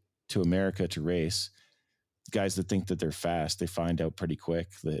go to America to race, guys that think that they're fast, they find out pretty quick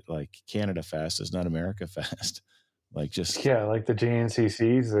that like Canada fast is not America fast. Like like the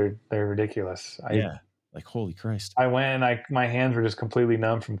GNCCs, they're ridiculous. Like holy Christ. I went and my hands were just completely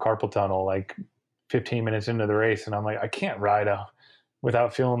numb from carpal tunnel. Like 15 minutes into the race, and I'm like, I can't ride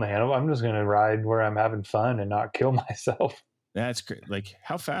without feeling the handle. I'm just going to ride where I'm having fun and not kill myself. That's great. Like,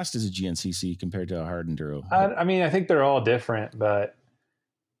 how fast is a GNCC compared to a hard enduro? I mean, I think they're all different, but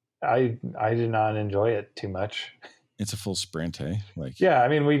I did not enjoy it too much. It's a full sprint, eh? Like, I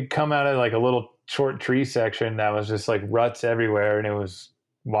mean, we'd come out of like a little short tree section that was just like ruts everywhere, and it was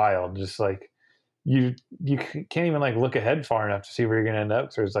wild. Just like you can't even like look ahead far enough to see where you're going to end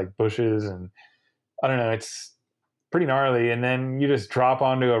up. So there's like bushes and I don't know, it's pretty gnarly. And then you just drop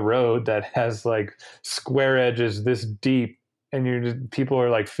onto a road that has like square edges this deep and people are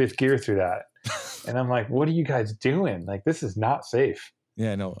like fifth gear through that. And I'm like, what are you guys doing? Like, this is not safe.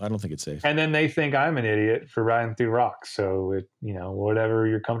 Yeah, no, I don't think it's safe. And then they think I'm an idiot for riding through rocks. So whatever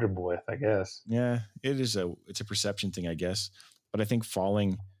you're comfortable with, I guess. Yeah, it's a perception thing, I guess. But I think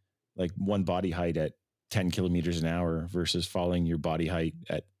falling like one body height at 10 kilometers an hour versus falling your body height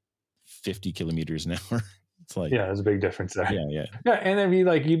at 50 kilometers an hour. It's like, there's a big difference there. Yeah. And then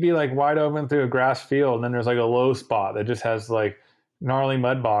you'd be like wide open through a grass field, and then there's like a low spot that just has like gnarly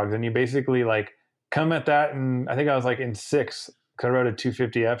mud bogs, and you basically like come at that. And I think I was like in 6th because I rode a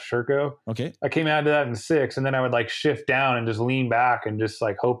 250F Sherco. Okay. I came out of that in 6th, and then I would like shift down and just lean back and just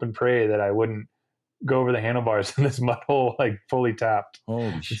like hope and pray that I wouldn't go over the handlebars in this mud hole like fully tapped.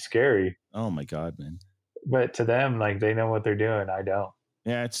 It's scary. Oh my God, man. But to them, like, they know what they're doing. I don't.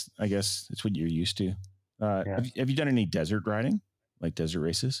 Yeah, I guess it's what you're used to. Have you done any desert riding, like desert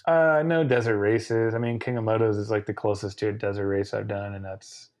races? No desert races. I mean, King of Motos is like the closest to a desert race I've done, and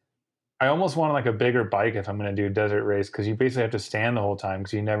I almost want like a bigger bike if I'm going to do a desert race because you basically have to stand the whole time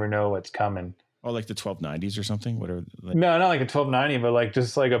because you never know what's coming. Oh, like the 1290s or something? Whatever. No, not like a 1290, but like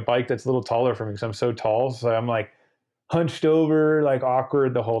just like a bike that's a little taller for me because I'm so tall. So I'm like hunched over, like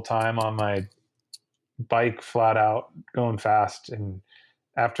awkward the whole time on my bike, flat out, going fast, and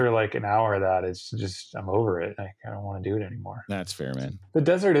after like an hour of that, it's just, I'm over it. Like, I don't want to do it anymore. That's fair, man. The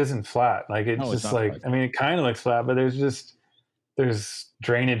desert isn't flat. Like, it's No, it's just not like, flat. I mean, it kind of looks flat, but there's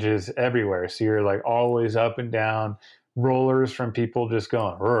drainages everywhere. So you're like always up and down, rollers from people just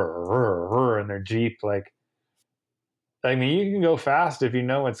going in their Jeep. Like, I mean, you can go fast if you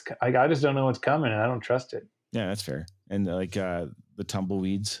know what's like. I just don't know what's coming, and I don't trust it. Yeah, that's fair. And like the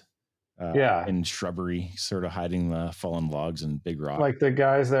tumbleweeds Yeah, and shrubbery sort of hiding the fallen logs and big rocks. like the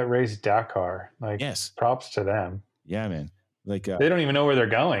guys that race Dakar. Like, Yes. props to them. Yeah, man. Like They don't even know where they're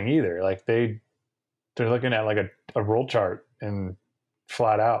going either. Like, they're looking at like a roll chart and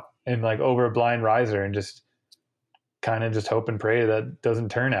flat out and like over a blind riser and just kind of just hope and pray that doesn't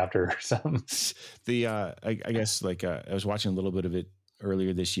turn after or something. the I guess like I was watching a little bit of it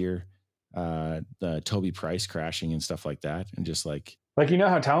earlier this year, the Toby Price crashing and stuff like that, and just like you know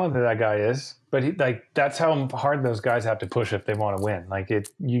how talented that guy is, but that's how hard those guys have to push if they want to win. Like,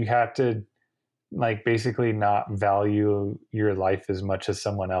 you have to like basically not value your life as much as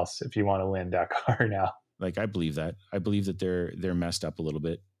someone else if you want to win Dakar now. Like, I believe that they're messed up a little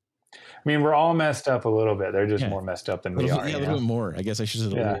bit. I mean, we're all messed up a little bit. They're just more messed up than we are. Yeah, a little bit more. I guess I should say a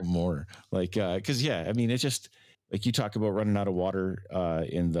little bit more. Like, because I mean, it's just like you talk about running out of water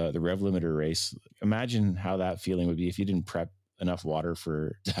in the rev limiter race. Imagine how that feeling would be if you didn't prep enough water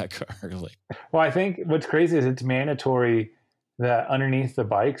for Dakar. Like, well, I think what's crazy is it's mandatory that underneath the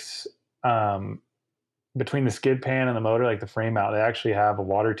bikes, between the skid pan and the motor, like the frame out, they actually have a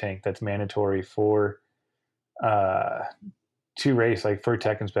water tank that's mandatory for to race. Like, for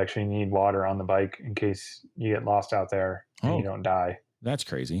tech inspection, you need water on the bike in case you get lost out there and you don't die. That's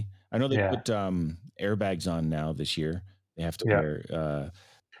crazy. I know they put airbags on now this year. They have to wear.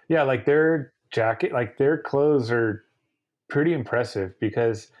 Like their jacket, like their clothes are pretty impressive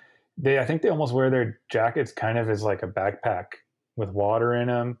because I think they almost wear their jackets kind of as like a backpack with water in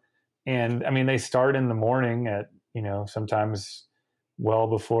them. And I mean, they start in the morning at, sometimes well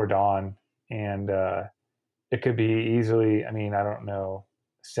before dawn. And it could be easily, I mean, I don't know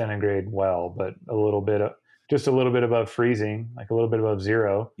centigrade well, but just a little bit above freezing, like a little bit above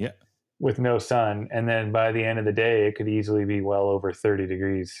zero. Yeah. With no sun. And then by the end of the day, it could easily be well over 30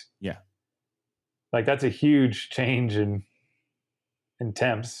 degrees. Yeah. Like, that's a huge change in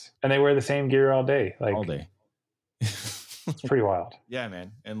temps. And they wear the same gear all day. Like, all day. It's pretty wild. Yeah,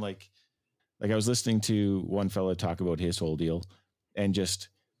 man. And like I was listening to one fella talk about his whole deal, and just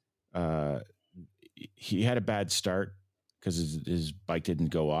he had a bad start because his bike didn't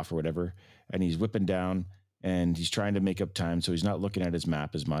go off or whatever, and he's whipping down and he's trying to make up time, so he's not looking at his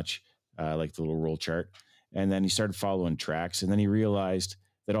map as much, like the little roll chart. And then he started following tracks, and then he realized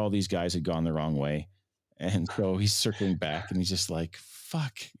that all these guys had gone the wrong way, and so he's circling back, and he's just like,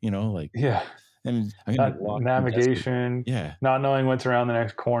 "Fuck," like, yeah. And I'm gonna walk navigation, not knowing what's around the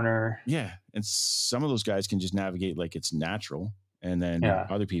next corner. Yeah, and some of those guys can just navigate like it's natural, and then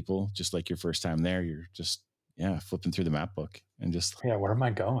other people, just like your first time there, you're just flipping through the map book and just where am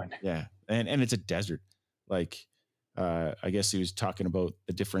I going? Yeah, and it's a desert. Like, I guess he was talking about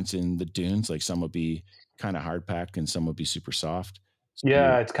the difference in the dunes. Like, some would be kind of hard packed and some would be super soft. So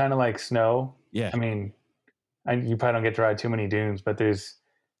it's kind of like snow. Yeah, I mean, you probably don't get to ride too many dunes, but there's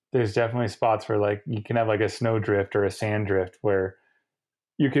definitely spots where like you can have like a snow drift or a sand drift where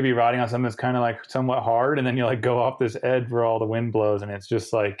you could be riding on something that's kind of like somewhat hard, and then you like go off this edge where all the wind blows, and it's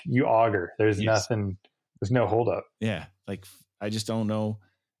just like you auger. There's nothing. There's no holdup. Yeah, like I just don't know.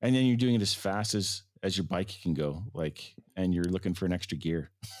 And then you're doing it as fast as your bike can go, like, and you're looking for an extra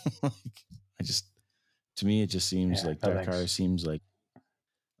gear. Like, to me, it just seems like Dakar seems like.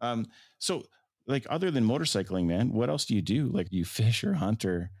 So like, other than motorcycling, man, what else do you do? Like, do you fish or hunt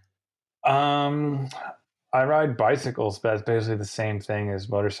or? I ride bicycles, but it's basically the same thing as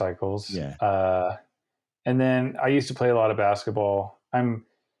motorcycles. Yeah. And then I used to play a lot of basketball.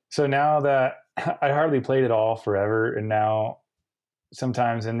 So now that I hardly played at all forever, and now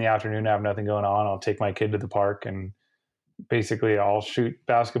sometimes in the afternoon I have nothing going on, I'll take my kid to the park and basically I'll shoot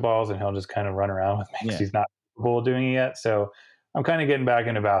basketballs and he'll just kind of run around with me because he's not capable of doing it yet. So I'm kind of getting back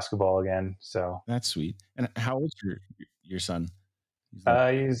into basketball again. So that's sweet. And how old's your son?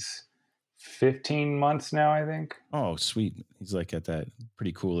 He's 15 months now, I think. Oh, sweet. He's like at that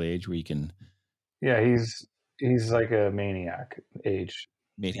pretty cool age where you can. Yeah, he's like a maniac age.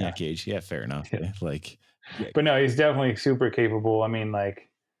 Age. Yeah, fair enough. Yeah. Like, but no, he's definitely super capable. I mean, like,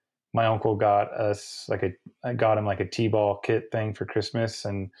 my uncle got us I got him like a T-ball kit thing for Christmas,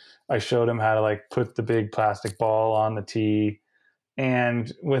 and I showed him how to like put the big plastic ball on the tee,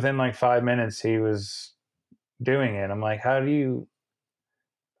 and within like 5 minutes he was doing it. I'm like, how do you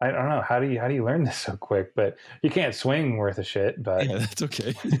I don't know how do you learn this so quick, but you can't swing worth a shit. But Yeah, that's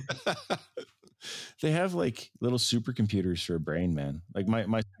okay. They have like little supercomputers for a brain, man. Like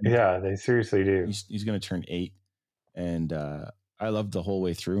my yeah, they seriously do. he's gonna turn 8, and I loved the whole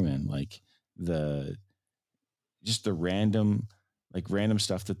way through, man. Like the just the random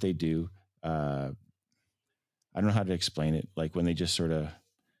stuff that they do. I don't know how to explain it. Like when they just sort of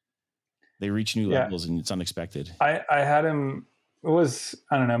they reach new levels and it's unexpected. I had him. It was,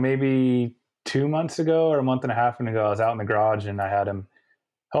 I don't know, maybe 2 months ago or a month and a half ago. I was out in the garage and I had him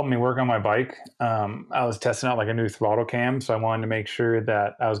help me work on my bike. I was testing out like a new throttle cam, so I wanted to make sure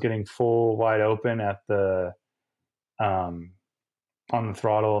that I was getting full wide open at the on the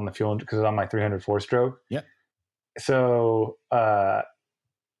throttle and the fuel because it's on my 304 stroke. Yeah. So I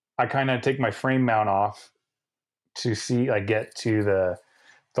kind of take my frame mount off to see, like, get to the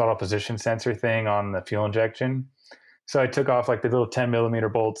throttle position sensor thing on the fuel injection. So I took off like the little 10 millimeter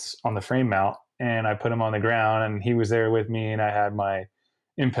bolts on the frame mount and I put them on the ground, and he was there with me, and I had my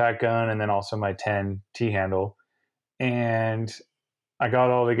impact gun and then also my 10 T handle. And I got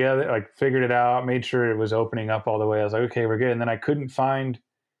it all together, like figured it out, made sure it was opening up all the way. I was like, okay, we're good. And then I couldn't find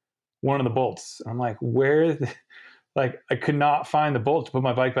one of the bolts. I'm like, like I could not find the bolt to put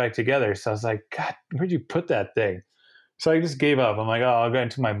my bike back together. So I was like, God, where'd you put that thing? So I just gave up. I'm like, oh, I'll go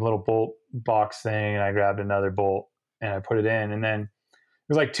into my little bolt box thing, and I grabbed another bolt and I put it in. And then it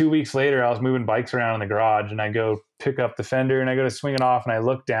was like 2 weeks later, I was moving bikes around in the garage, and I go pick up the fender and I go to swing it off, and I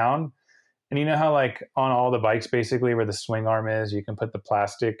look down, and you know how like on all the bikes, basically where the swing arm is, you can put the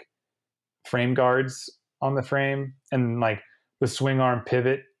plastic frame guards on the frame, and like the swing arm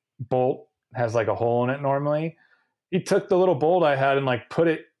pivot bolt has like a hole in it normally. He took the little bolt I had and like put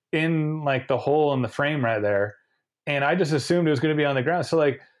it in like the hole in the frame right there. And I just assumed it was going to be on the ground. So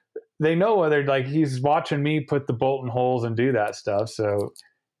like they know whether like he's watching me put the bolt in holes and do that stuff. So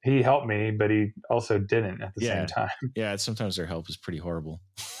he helped me, but he also didn't at the same time. Yeah. Sometimes their help is pretty horrible.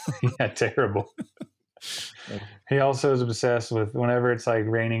 Yeah, terrible. He also is obsessed with whenever it's like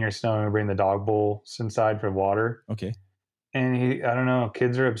raining or snowing, we bring the dog bowls inside for water. Okay. And I don't know,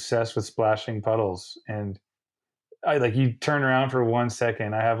 kids are obsessed with splashing puddles. And I like, you turn around for 1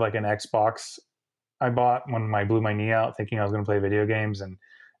 second. I have like an Xbox I bought when I blew my knee out thinking I was going to play video games, and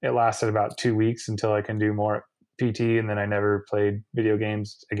it lasted about 2 weeks until I can do more PT. And then I never played video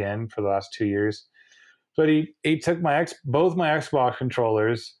games again for the last 2 years. But he took both my Xbox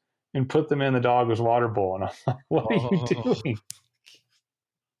controllers and put them in the dog's water bowl. And I'm like, what are you doing?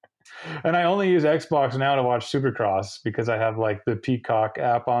 And I only use Xbox now to watch Supercross because I have like the Peacock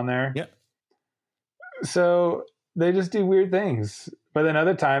app on there. Yep. So they just do weird things. But then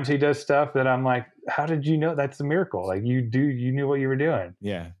other times he does stuff that I'm like, how did you know? That's a miracle. Like you knew what you were doing.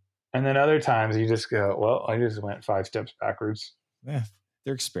 Yeah. And then other times you just go, well, I just went 5 steps backwards. Yeah.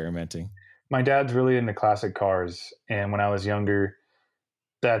 They're experimenting. My dad's really into classic cars. And when I was younger,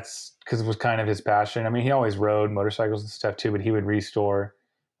 that's because it was kind of his passion. I mean, he always rode motorcycles and stuff too, but he would restore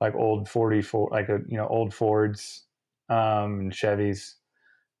like old 44, like old Fords, and Chevys,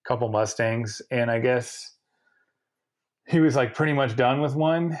 a couple Mustangs. And I guess he was like pretty much done with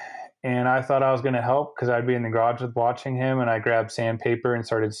one. And I thought I was going to help because I'd be in the garage with watching him, and I grabbed sandpaper and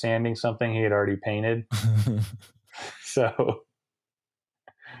started sanding something he had already painted. So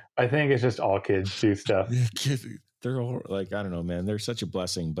I think it's just all kids do stuff. They're all like, I don't know, man. They're such a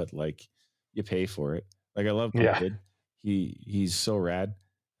blessing, but like you pay for it. Like I love my kid. He's so rad.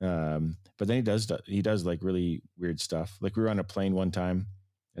 But then he does like really weird stuff. Like we were on a plane one time.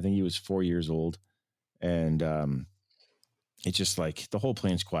 I think he was 4 years old, and it's just like the whole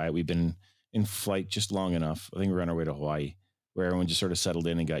plane's quiet. We've been in flight just long enough. I think we're on our way to Hawaii, where everyone just sort of settled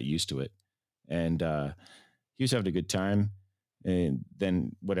in and got used to it. And he was having a good time. And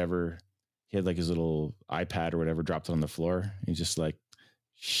then whatever, he had like his little iPad or whatever, dropped it on the floor. He's just like,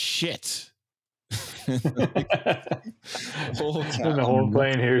 shit. The whole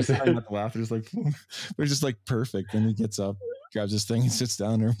plane hears it. Laughter is like, they're just like perfect. And he gets up, grabs his thing, and sits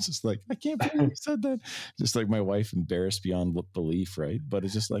down there. It's just like, I can't believe you said that. Just like my wife, embarrassed beyond belief, right? But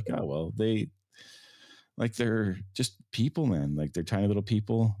it's just like, oh well, they're just people, man. Like they're tiny little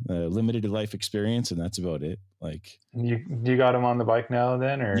people, limited life experience, and that's about it. Like you got him on the bike now,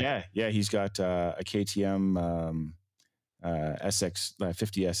 then, or yeah, he's got a KTM SX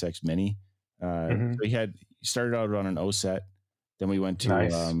 50 SX Mini. So he started out on an O-set. Then we went to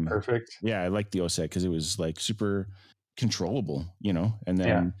nice, perfect. Yeah, I liked the O-set because it was like super controllable, And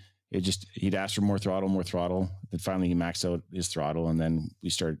then he'd ask for more throttle. Then finally he maxed out his throttle, and then we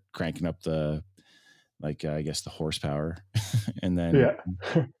started cranking up the I guess the horsepower. And then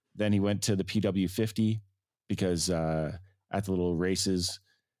then he went to the PW50 because at the little races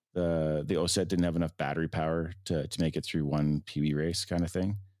the OSET didn't have enough battery power to make it through one PB race kind of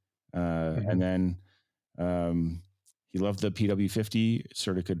thing. And then he loved the PW50,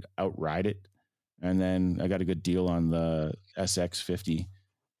 sort of could outride it. And then I got a good deal on the SX50,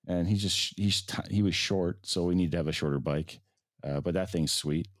 and he was short, so we needed to have a shorter bike. But that thing's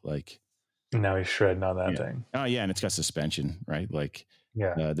sweet. Like now he's shredding on that thing. Oh yeah, and it's got suspension, right? Like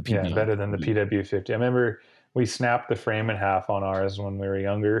the PB, better than the PW50. I remember we snapped the frame in half on ours when we were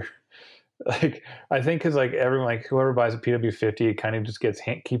younger. Like I think because like everyone, like whoever buys a PW50, it kind of just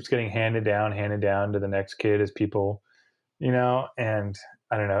keeps getting handed down to the next kid as people, and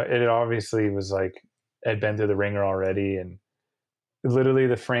I don't know, it obviously was like had been through the ringer already, and literally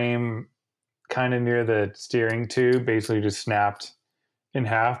the frame kind of near the steering tube basically just snapped in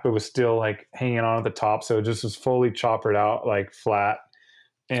half, but was still like hanging on at the top, so it just was fully choppered out, like flat.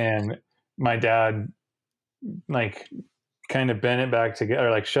 And my dad like kind of bent it back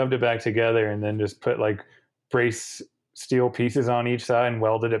together, like shoved it back together, and then just put like brace steel pieces on each side and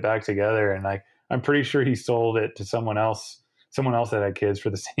welded it back together. And like I'm pretty sure he sold it to someone else that had kids for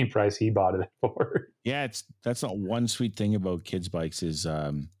the same price he bought it for. Yeah, that's not one sweet thing about kids bikes is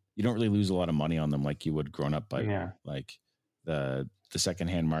you don't really lose a lot of money on them like you would grown up bike. Yeah. Like the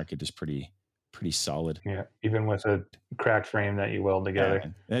secondhand market is pretty solid. Yeah, even with a cracked frame that you weld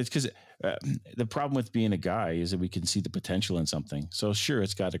together. Yeah. It's because the problem with being a guy is that we can see the potential in something. So sure,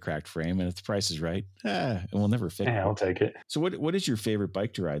 it's got a cracked frame, and if the price is right, and we'll never fix it. Yeah, I'll take it. So what is your favorite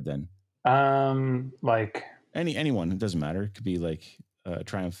bike to ride then? Like anyone, it doesn't matter. It could be like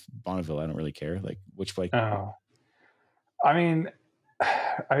Triumph Bonneville. I don't really care. Like which bike? Oh, I mean,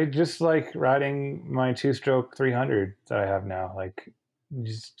 I just like riding my 2-stroke 300 that I have now. Like, you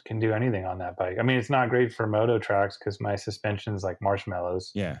just can do anything on that bike. I mean, it's not great for moto tracks because my suspension's like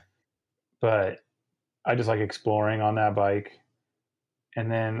marshmallows. Yeah. But I just like exploring on that bike.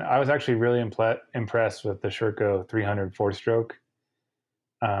 And then I was actually really impressed with the Sherco 300 4-stroke.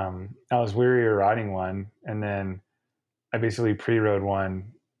 I was weary of riding one, and then I basically pre-rode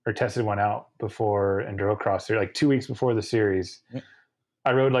one or tested one out before Endurocross, like 2 weeks before the series. Yeah.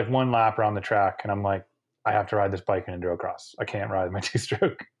 I rode like one lap around the track, and I'm like, I have to ride this bike in Endurocross. I can't ride my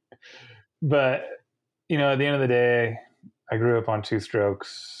 2-stroke. But, at the end of the day, I grew up on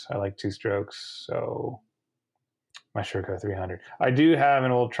 2-strokes. I like 2-strokes. So my Sherco 300. I do have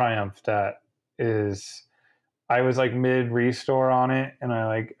an old Triumph that is, I was like mid restore on it, and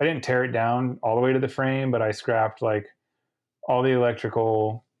I didn't tear it down all the way to the frame, but I scrapped like all the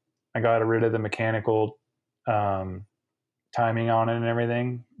electrical. I got rid of the mechanical timing on it and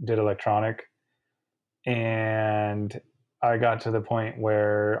everything, did electronic. And I got to the point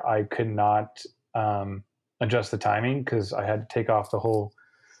where I could not adjust the timing because I had to take off the whole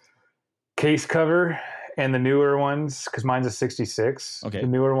case cover. And the newer ones, because mine's a 66, okay, the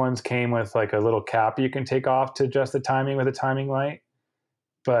newer ones came with like a little cap you can take off to adjust the timing with a timing light.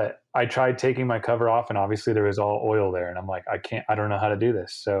 But I tried taking my cover off, and obviously there was all oil there. And I'm like, I don't know how to do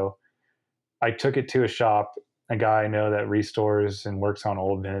this. So I took it to a shop, a guy I know that restores and works on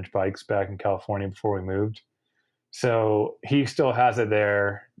old vintage bikes back in California before we moved. So he still has it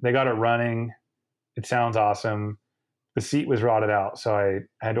there. They got it running. It sounds awesome. The seat was rotted out, so I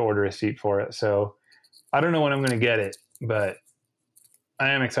had to order a seat for it. So I don't know when I'm going to get it, but I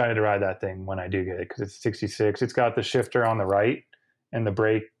am excited to ride that thing when I do get it because it's 66. It's got the shifter on the right and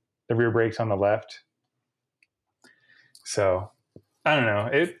the rear brakes on the left. So I don't know.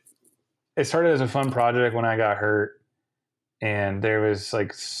 It started as a fun project when I got hurt, and there was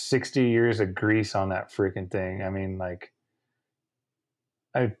like 60 years of grease on that freaking thing. I mean, like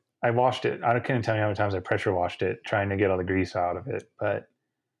I washed it. I can't tell you how many times I pressure washed it trying to get all the grease out of it, but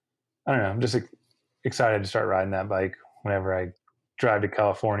I don't know. I'm just excited to start riding that bike whenever I drive to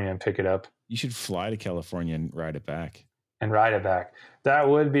California and pick it up. You should fly to California and ride it back. That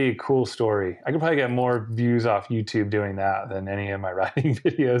would be a cool story. I could probably get more views off YouTube doing that than any of my riding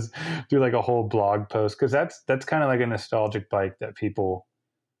videos. Do like a whole blog post, because that's kind of like a nostalgic bike that people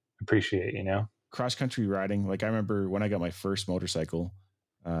appreciate, Cross country riding. Like I remember when I got my first motorcycle,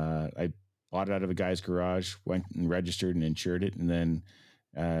 I bought it out of a guy's garage, went and registered and insured it, and then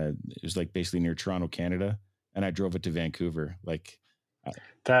it was like basically near Toronto, Canada, and I drove it to Vancouver. Like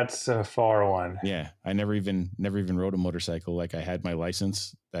that's a far one. Yeah, I never even rode a motorcycle. Like I had my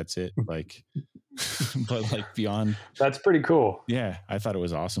license, that's it. Like, but like beyond, that's pretty cool. Yeah, I thought it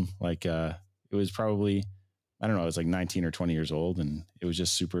was awesome. Like it was probably, I don't know, I was like 19 or 20 years old, and it was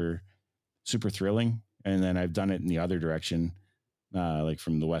just super, super thrilling. And then I've done it in the other direction, like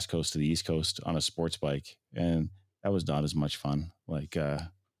from the West Coast to the East Coast on a sports bike, and that was not as much fun. Like,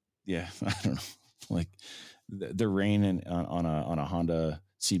 yeah, I don't know, like the rain on a Honda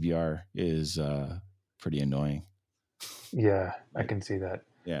CBR is pretty annoying. Yeah, I can see that.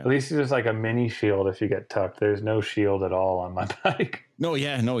 Yeah. At least there's like a mini shield if you get tucked. There's no shield at all on my bike. No,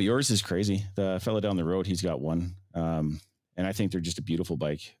 yours is crazy. The fella down the road, he's got one. And I think they're just a beautiful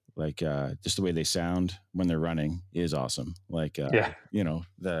bike. Like just the way they sound when they're running is awesome. Like, you know,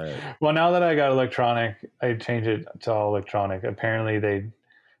 well, now that I got electronic, I changed it to all electronic. Apparently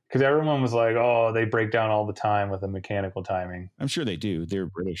because everyone was like, oh, they break down all the time with the mechanical timing. I'm sure they do. They're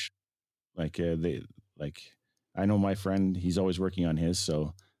British. I know my friend, he's always working on his,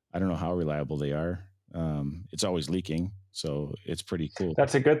 so I don't know how reliable they are. It's always leaking, so it's pretty cool.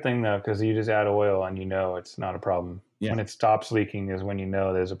 That's a good thing though, because you just add oil and you know it's not a problem. Yeah. When it stops leaking is when you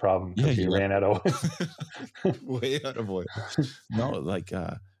know there's a problem because you ran out of oil. Way out of oil. No,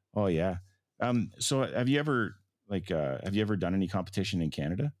 oh yeah. So have you ever done any competition in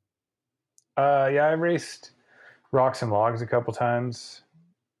Canada? Yeah, I raced Rocks and Logs a couple times.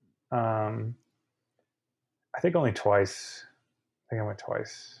 I think only twice. I think I went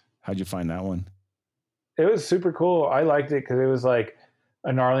twice. How'd you find that one? It was super cool. I liked it because it was like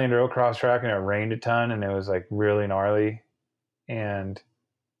a gnarly enduro cross track and it rained a ton and it was like really gnarly and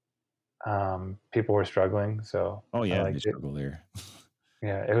people were struggling. So oh yeah, they struggle there.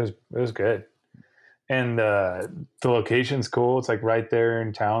 Yeah, it was good. And the location's cool. It's like right there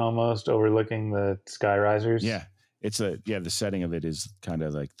in town almost overlooking the sky risers. Yeah. The setting of it is kind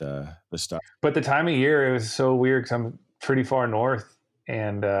of like the stuff. But the time of year, it was so weird because I'm pretty far north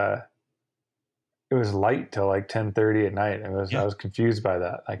and it was light till like 10:30 at night. I was confused by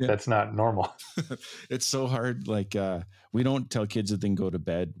that. Like that's not normal. It's so hard. Like we don't tell kids that they can go to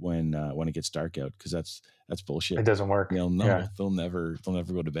bed when it gets dark out because that's bullshit. It doesn't work. They'll never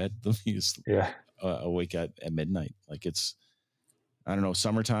go to bed. They'll be awake at midnight. Like it's, I don't know,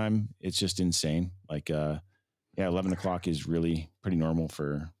 summertime. It's just insane. Like 11 o'clock is really pretty normal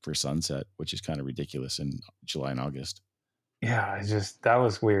for sunset, which is kind of ridiculous in July and August. Yeah, that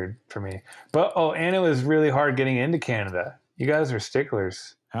was weird for me. But and it was really hard getting into Canada. You guys are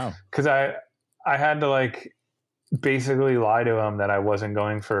sticklers. How? Because I had to like basically lie to them that I wasn't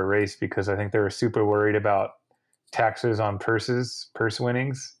going for a race because I think they were super worried about taxes on purse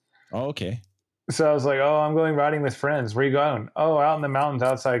winnings. Oh, okay. So I was like, oh, I'm going riding with friends. Where are you going? Oh, out in the mountains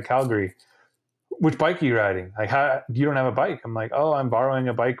outside Calgary. Which bike are you riding? Like, how you don't have a bike? I'm like, oh, I'm borrowing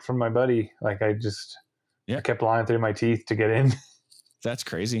a bike from my buddy. Like, I kept lying through my teeth to get in. That's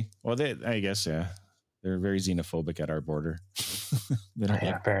crazy. Well, I guess, yeah, they're very xenophobic at our border.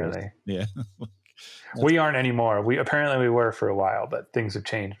 Apparently. Yeah. We aren't anymore. We were for a while, but things have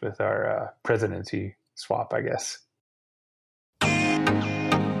changed with our presidency swap, I guess.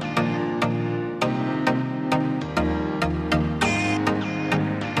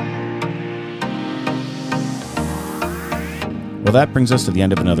 Well, that brings us to the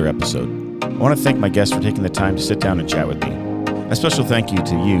end of another episode. I want to thank my guests for taking the time to sit down and chat with me. A special thank you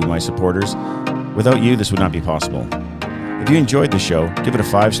to you, my supporters. Without you, this would not be possible. If you enjoyed the show, give it a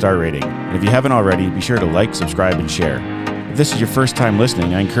 5-star rating. And if you haven't already, be sure to like, subscribe, and share. If this is your first time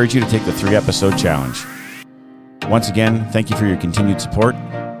listening, I encourage you to take the 3-episode challenge. Once again, thank you for your continued support,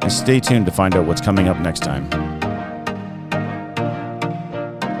 and stay tuned to find out what's coming up next time.